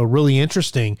found really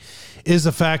interesting is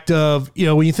the fact of,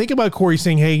 when you think about Corey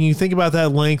Sandhagen, you think about that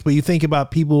length, but you think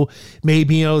about people maybe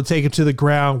being able to take him to the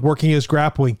ground, working his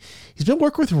grappling. He's been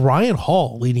working with Ryan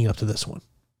Hall leading up to this one.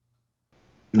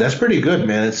 That's pretty good,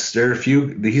 man.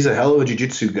 He's a hell of a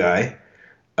jiu-jitsu guy.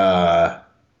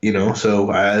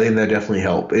 So I think that definitely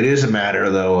helped. It is a matter,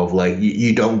 though, of like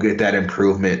you don't get that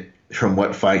improvement from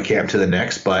what fight camp to the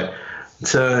next, but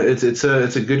it's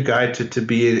a good guy to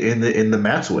be in the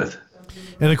mats with.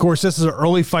 And of course, this is an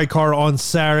early fight card on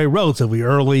Saturday, relatively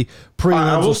early.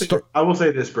 Prelims. I will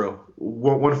say this, bro.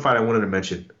 One fight I wanted to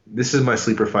mention. This is my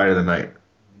sleeper fight of the night.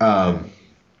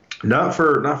 Not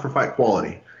for fight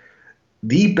quality.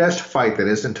 The best fight that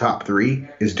isn't top 3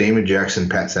 is Damon Jackson,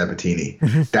 Pat Sabatini.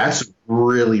 Mm-hmm. That's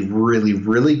really, really,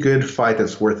 really good fight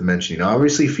that's worth mentioning.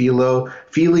 Obviously, Fili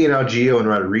and Algeo and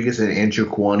Rodriguez and Andrew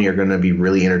Kwani are going to be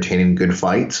really entertaining good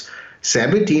fights.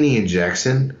 Sabatini and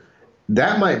Jackson,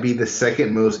 that might be the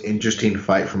second most interesting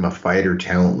fight from a fighter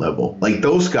talent level. Like,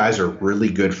 those guys are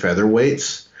really good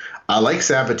featherweights. I like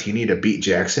Sabatini to beat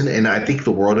Jackson, and I think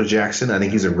the world of Jackson. I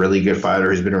think he's a really good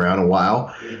fighter. He's been around a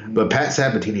while. But Pat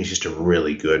Sabatini is just a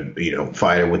really good,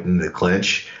 fighter within the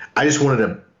clinch. I just wanted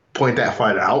to point that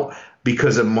fight out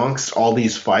because amongst all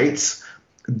these fights,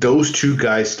 those two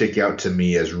guys stick out to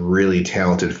me as really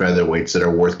talented featherweights that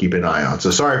are worth keeping an eye on. So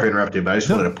sorry for interrupting, but I just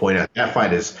wanted to point out that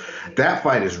fight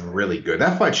is really good.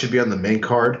 That fight should be on the main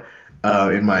card.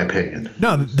 In my opinion.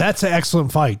 No, that's an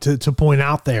excellent fight to point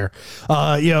out there.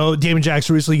 Damon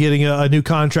Jackson recently getting a new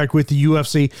contract with the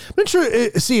UFC. I'm not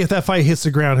sure, see if that fight hits the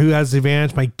ground, who has the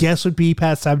advantage. My guess would be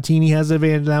Pat Sabatini has the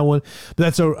advantage in that one, but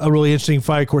that's a really interesting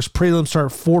fight. Of course, prelims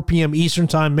start 4 p.m. Eastern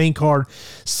time, main card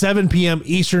 7 p.m.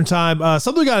 Eastern time.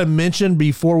 Something I got to mention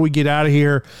before we get out of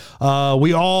here.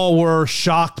 We all were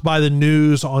shocked by the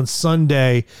news on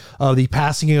Sunday of the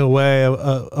passing away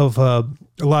of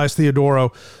Elias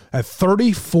Theodorou at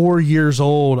 34 years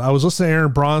old. I was listening to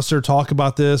Aaron Bronster talk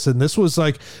about this, and this was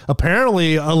like,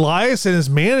 apparently Elias and his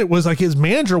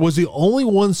manager was the only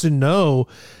ones to know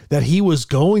that he was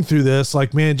going through this.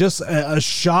 Like, man, just a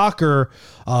shocker.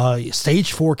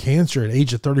 Stage 4 cancer at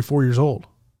age of 34 years old.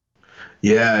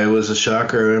 Yeah, it was a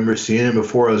shocker. I remember seeing it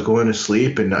before I was going to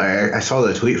sleep, and I saw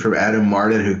the tweet from Adam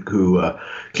Martin who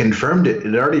confirmed it. It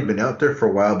had already been out there for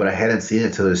a while, but I hadn't seen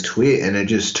it till his tweet, and it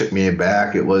just took me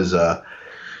aback. It was, when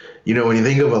you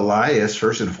think of Elias,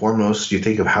 first and foremost, you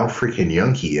think of how freaking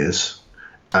young he is.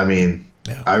 I mean,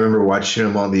 yeah. I remember watching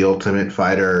him on the Ultimate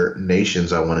Fighter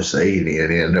Nations, I want to say, and he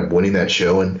ended up winning that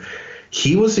show, and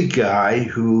he was a guy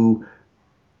who –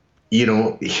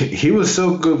 he was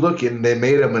so good looking, they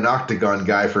made him an octagon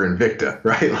guy for Invicta,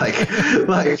 right?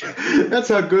 Like that's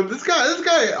how good this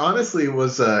guy honestly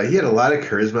was. He had a lot of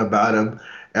charisma about him.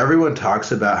 Everyone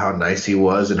talks about how nice he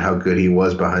was and how good he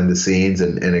was behind the scenes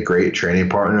and a great training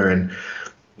partner. And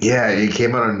yeah, he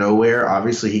came out of nowhere.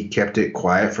 Obviously, he kept it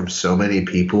quiet from so many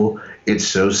people. It's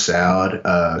so sad.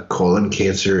 Colon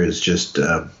cancer is just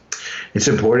it's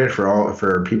important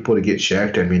for people to get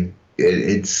checked. I mean,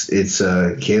 cancer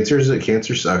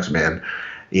sucks, man.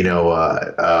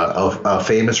 A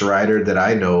famous writer that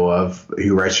I know of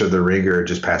who writes for The Ringer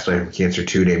just passed away from cancer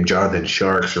too, named Jonathan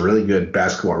Sharks, a really good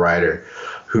basketball writer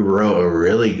who wrote a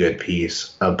really good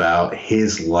piece about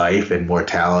his life and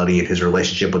mortality and his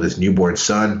relationship with his newborn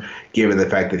son, given the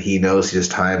fact that he knows his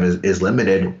time is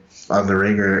limited on The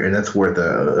Ringer, and that's worth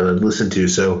a listen to.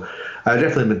 So I've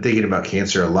definitely been thinking about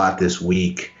cancer a lot this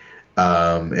week.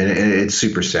 And it's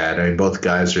super sad. I mean, both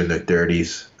guys are in their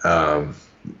 30s.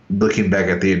 Looking back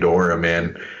at Theodorou,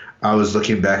 man, I was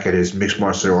looking back at his mixed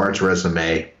martial arts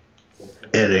resume,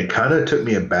 and it kind of took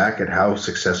me aback at how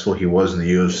successful he was in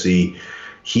the UFC.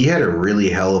 He had a really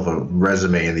hell of a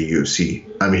resume in the UFC.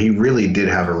 I mean, he really did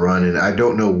have a run, and I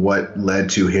don't know what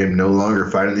led to him no longer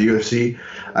fighting the UFC.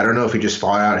 I don't know if he just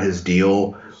fought out his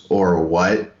deal or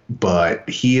what, but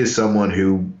he is someone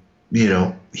who,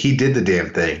 he did the damn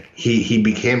thing. He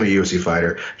became a UFC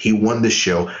fighter. He won the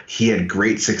show. He had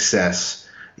great success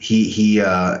he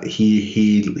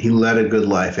led a good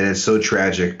life, and it's so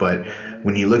tragic. But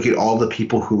when you look at all the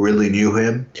people who really knew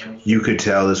him, you could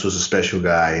tell this was a special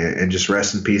guy. And just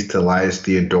rest in peace to Elias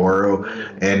Theodoro.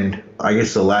 And I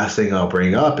guess the last thing I'll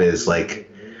bring up is, like,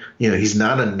 he's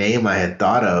not a name I had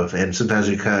thought of, and sometimes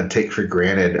we kind of take for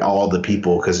granted all the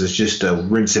people because it's just a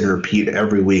rinse and repeat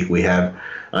every week. We have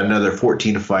another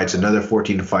 14 fights,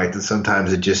 and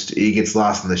sometimes it gets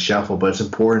lost in the shuffle. But it's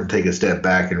important to take a step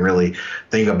back and really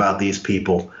think about these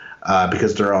people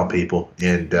because they're all people.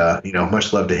 And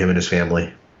much love to him and his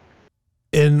family.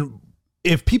 And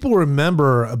if people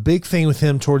remember, a big thing with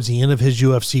him towards the end of his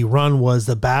UFC run was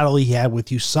the battle he had with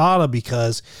USADA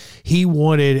because he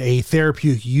wanted a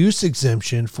therapeutic use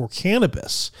exemption for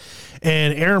cannabis.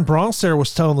 And Aaron Bronster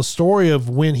was telling the story of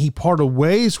when he parted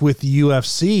ways with the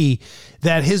UFC,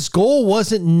 that his goal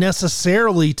wasn't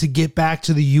necessarily to get back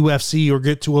to the UFC or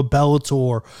get to a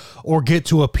Bellator or get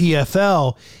to a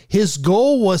PFL. His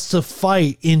goal was to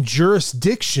fight in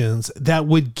jurisdictions that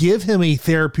would give him a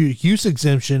therapeutic use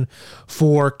exemption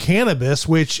for cannabis,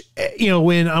 which,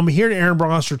 when I'm hearing Aaron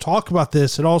Bronster talk about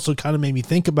this, it also kind of made me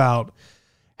think about,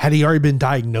 had he already been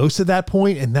diagnosed at that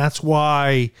point? And that's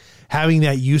why having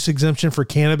that use exemption for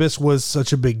cannabis was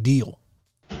such a big deal.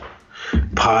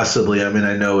 Possibly. I mean,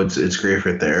 I know it's great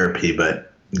for therapy,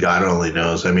 but God only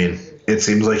knows. I mean, it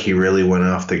seems like he really went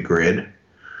off the grid.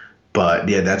 But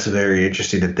yeah, that's very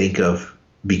interesting to think of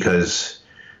because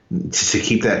to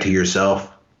keep that to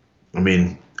yourself. I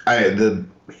mean, Chadwick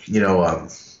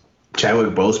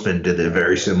Boseman did a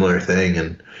very similar thing,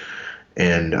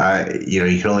 and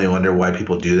you can only wonder why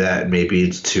people do that. Maybe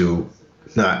it's to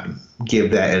not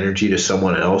give that energy to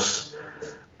someone else.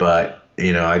 But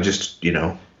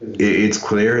it's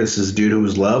clear this is a dude who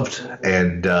was loved,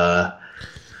 and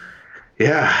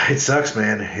it sucks,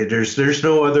 man. There's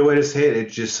no other way to say it. It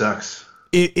just sucks.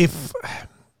 If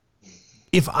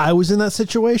I was in that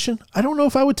situation, I don't know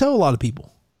if I would tell a lot of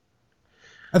people.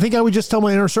 I think I would just tell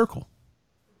my inner circle.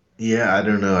 Yeah, I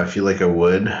don't know. I feel like I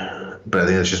would, but I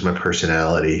think that's just my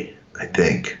personality. I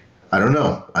think. I don't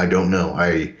know.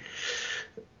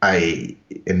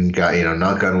 And God,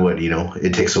 knock on wood,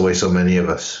 it takes away so many of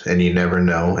us, and you never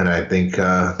know. And I think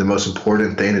the most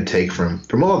important thing to take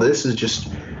from all this is just,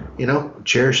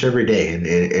 cherish every day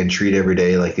and treat every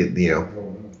day like it,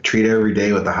 treat every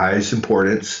day with the highest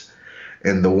importance.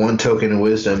 And the one token of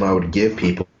wisdom I would give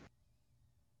people: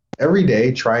 every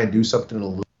day, try and do something a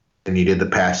little than you did the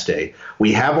past day.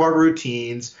 We have our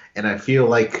routines, and I feel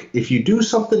like if you do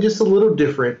something just a little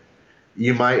different,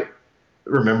 you might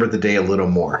remember the day a little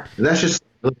more. And that's just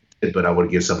but I would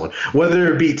give someone,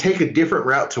 whether it be take a different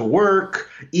route to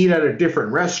work, eat at a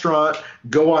different restaurant,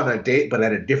 go on a date but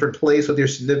at a different place with your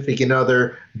significant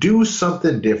other, do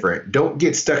something different. Don't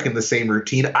get stuck in the same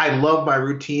routine. I love my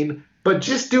routine, but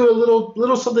just do a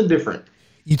little something different.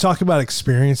 You talk about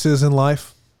experiences in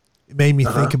life. It made me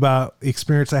think about the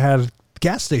experience I had at the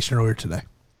gas station earlier today.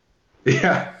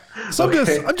 Yeah. So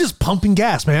I'm just pumping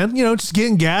gas, man. Just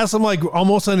getting gas. I'm like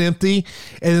almost on empty.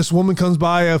 And this woman comes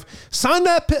by sign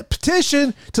that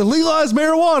petition to legalize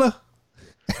marijuana.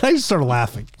 And I just started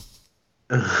laughing.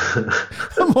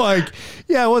 I'm like,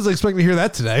 yeah, I wasn't expecting to hear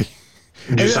that today.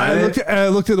 I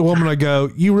looked at the woman. I go,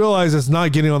 you realize it's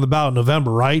not getting on the ballot in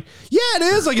November, right? Yeah, it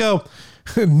is. I go,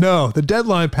 no, the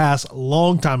deadline passed a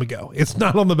long time ago. It's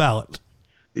not on the ballot.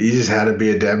 You just had to be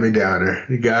a Debbie Downer.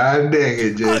 God dang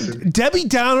it, Jason. Debbie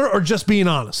Downer or just being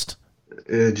honest?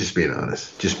 Just being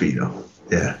honest. Just be,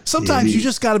 yeah. Sometimes you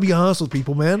just got to be honest with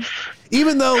people, man.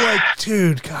 Even though,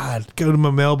 dude, God, go to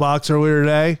my mailbox earlier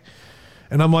today,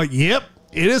 and I'm like, yep,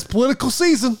 it is political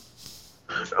season.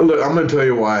 Look, I'm going to tell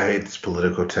you why I hate this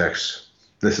political text.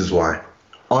 This is why.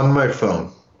 On my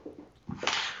phone,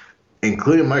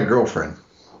 including my girlfriend,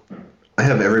 I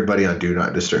have everybody on Do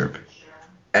Not Disturb.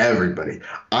 Everybody.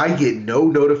 I get no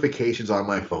notifications on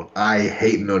my phone. I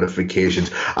hate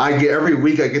notifications. Every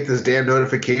week I get this damn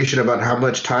notification about how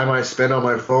much time I spend on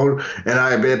my phone,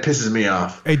 and it pisses me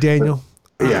off. Hey, Daniel.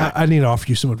 Yeah. I need to offer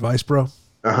you some advice, bro.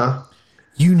 Uh-huh.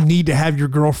 You need to have your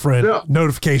girlfriend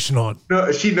notification on.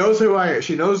 No, she knows who I am.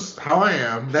 She knows how I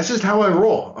am. That's just how I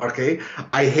roll, okay?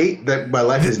 I hate that my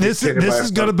life is dictated by This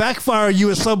is going to backfire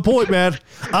you at some point, man.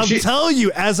 I'm telling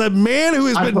you, as a man who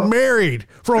has been married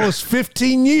for almost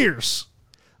 15 years,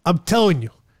 I'm telling you,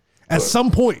 at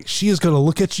some point, she is going to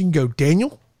look at you and go,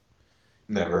 Daniel?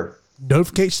 Never.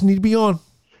 Notifications need to be on.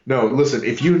 No, listen,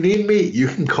 if you need me, you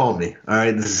can call me. All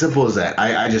right? It's as simple as that.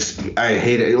 I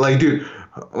hate it. Like, dude,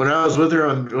 when I was with her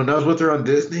on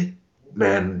Disney,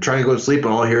 man, trying to go to sleep and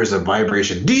all I hear is a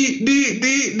vibration. And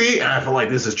I feel like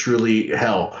this is truly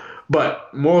hell.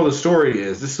 But moral of the story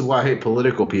is, this is why I hate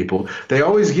political people. They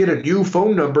always get a new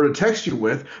phone number to text you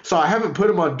with, so I haven't put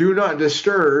them on Do Not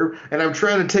Disturb, and I'm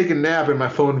trying to take a nap, and my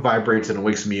phone vibrates and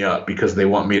wakes me up because they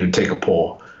want me to take a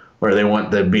poll, or they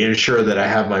want to be sure that I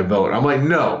have my vote. I'm like,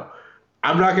 no,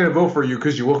 I'm not going to vote for you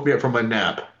because you woke me up from my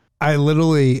nap.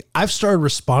 I've started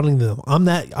responding to them. I'm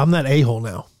that a-hole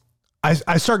now.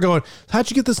 I start going,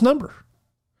 how'd you get this number?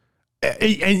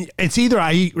 And it's either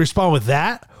I respond with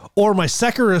that, or my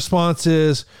second response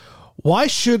is, why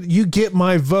should you get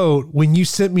my vote when you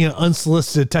sent me an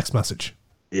unsolicited text message?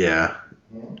 Yeah,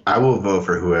 I will vote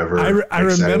for whoever. I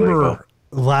remember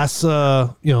last,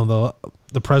 the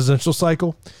presidential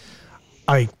cycle.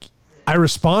 I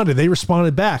responded. They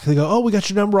responded back. They go, "Oh, we got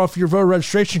your number off your voter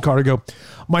registration card." I go,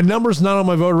 "My number's not on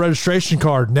my voter registration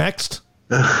card." Next.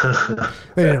 They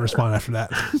didn't respond after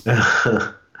that.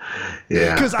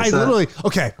 Yeah, because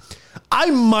I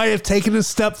might have taken a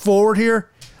step forward here.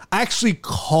 I actually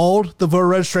called the voter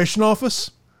registration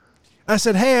office. I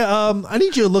said, "Hey, I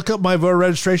need you to look up my voter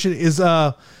registration. Is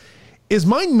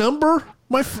my number,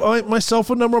 my cell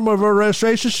phone number on my voter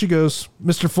registration?" She goes,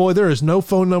 "Mr. Floyd, there is no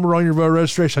phone number on your voter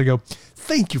registration." I go,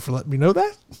 "Thank you for letting me know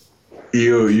that."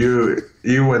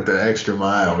 You went the extra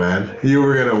mile, man. You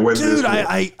were gonna win this.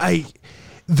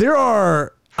 Dude,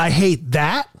 I hate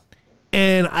that.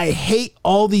 And I hate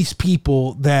all these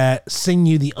people that send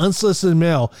you the unsolicited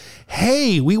mail.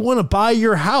 Hey, we want to buy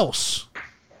your house.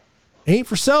 Ain't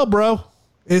for sale, bro.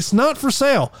 It's not for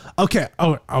sale. Okay.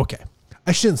 Oh, okay.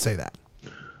 I shouldn't say that.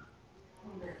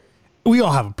 We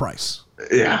all have a price.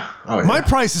 Yeah. Oh, yeah. My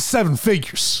price is 7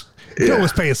 figures. You can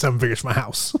always pay 7 figures for my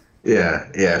house. Yeah.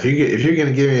 If you're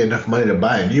gonna give me enough money to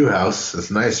buy a new house that's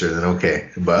nicer, then okay.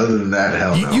 But other than that,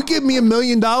 hell no. You give me $1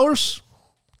 million.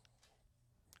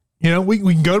 We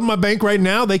can go to my bank right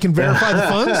now. They can verify the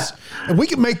funds, and we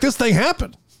can make this thing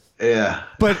happen. Yeah.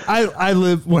 But I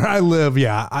live where I live.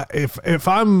 Yeah. If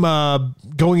I'm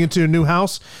going into a new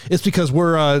house, it's because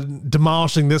we're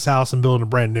demolishing this house and building a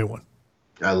brand new one.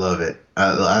 I love it.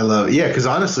 I love it. Yeah, because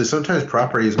honestly, sometimes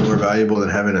property is more valuable than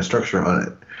having a structure on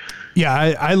it. Yeah,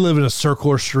 I live in a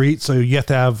circular street, so you have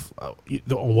to have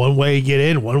one way to get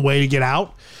in, one way to get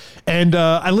out. And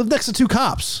I live next to 2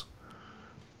 cops.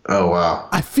 Oh, wow.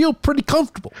 I feel pretty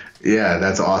comfortable. Yeah,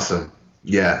 that's awesome.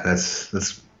 Yeah, that's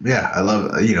I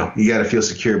love, you got to feel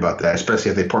secure about that, especially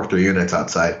if they park their units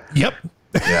outside. Yep.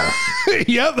 Yeah.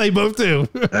 Yep, they both do.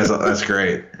 That's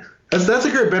great. That's a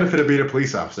great benefit of being a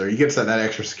police officer. You get that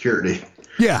extra security.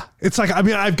 Yeah, it's like,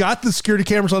 I've got the security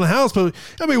cameras on the house, but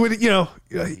when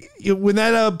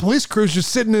that police crew's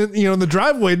just sitting in the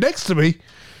driveway next to me,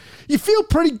 you feel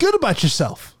pretty good about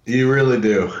yourself. You really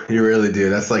do. You really do.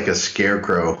 That's like a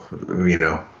scarecrow.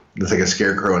 It's like a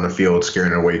scarecrow in the field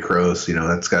scaring away crows.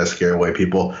 That's got to scare away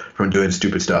people from doing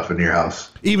stupid stuff in your house.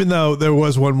 Even though there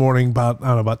was one morning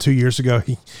about 2 years ago,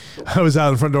 I was out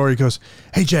in the front door. He goes,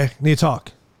 "Hey, Jay, need to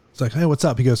talk." It's like, "Hey, what's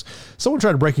up?" He goes, "Someone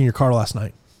tried to break in your car last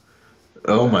night."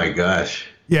 Oh my gosh.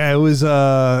 Yeah, it was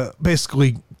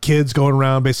basically kids going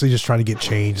around basically just trying to get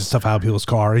change and stuff out of people's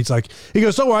car. He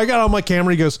goes, "Don't worry, I got it on my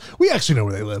camera." He goes, "We actually know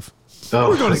where they live.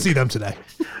 We're going to see them today."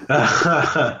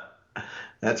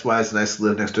 That's why it's nice to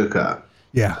live next to a cop.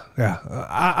 Yeah.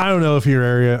 I don't know if your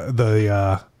area,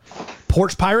 the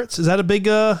porch pirates, is that a big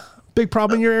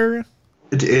problem in your area?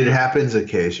 It happens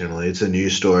occasionally. It's a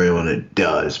news story when it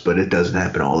does, but it doesn't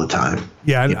happen all the time.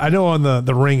 Yeah, I know on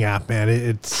the Ring app, man,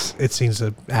 it seems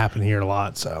to happen here a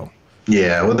lot. So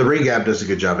yeah, well, the Ring app does a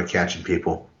good job of catching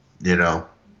people. Yeah,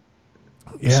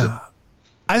 so,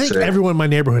 I think everyone in my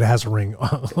neighborhood has a Ring.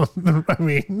 I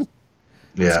mean,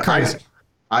 yeah, it's crazy.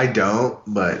 I don't,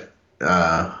 but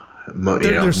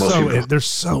they're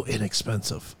so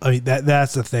inexpensive. I mean,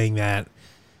 that's the thing that.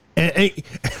 And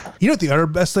what the other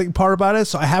best part about it?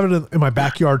 So I have it in my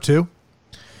backyard too.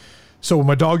 So when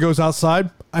my dog goes outside,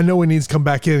 I know he needs to come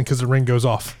back in because the Ring goes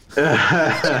off.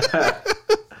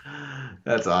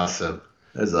 That's awesome.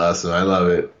 That's awesome. I love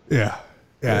it. Yeah.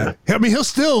 I mean, he'll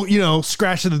still,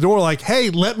 scratch at the door like, "Hey,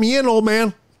 let me in, old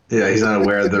man." Yeah, he's not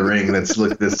aware of the Ring that's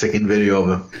taking video of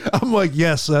him. I'm like,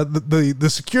 "Yes, the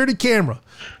security camera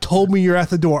told me you're at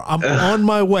the door. I'm on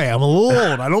my way. I'm a little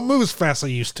old. I don't move as fast as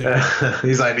I used to."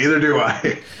 He's like, "Neither do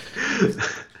I."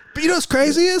 But what's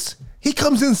crazy is he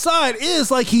comes inside,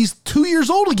 is like he's 2 years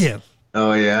old again.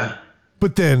 Oh, yeah?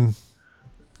 But then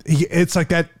it's like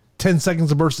that 10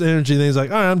 seconds of burst of energy, and then he's like,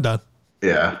 "All right, I'm done."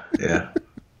 Yeah.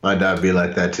 My dog be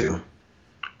like that, too.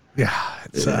 Yeah.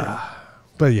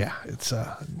 But yeah, it's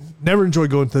never enjoy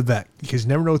going to the vet because you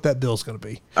never know what that bill's going to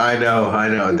be. I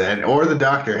know that, or the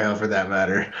doctor, hell, for that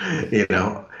matter.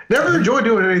 Never enjoy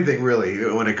doing anything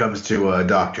really when it comes to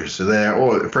doctors.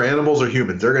 So for animals or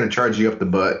humans, they're going to charge you up the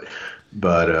butt.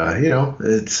 But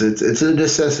it's a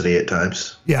necessity at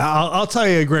times. Yeah, I'll tell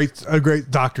you a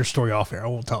great doctor story off air. I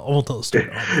won't tell the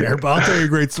story off the air, but I'll tell you a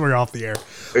great story off the air.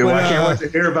 I can't wait to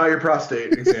hear about your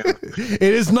prostate exam. It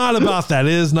is not about that.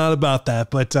 It is not about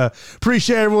that. But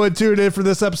appreciate everyone tuning in for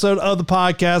this episode of the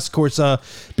podcast. Of course,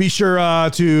 be sure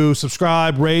to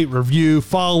subscribe, rate, review,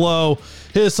 follow.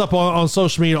 Hit us up on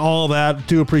social media, all of that.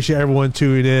 Do appreciate everyone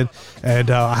tuning in. And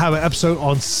I have an episode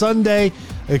on Sunday.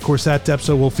 And of course, that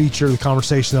episode will feature the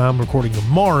conversation that I'm recording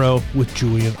tomorrow with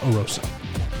Julian Orosa.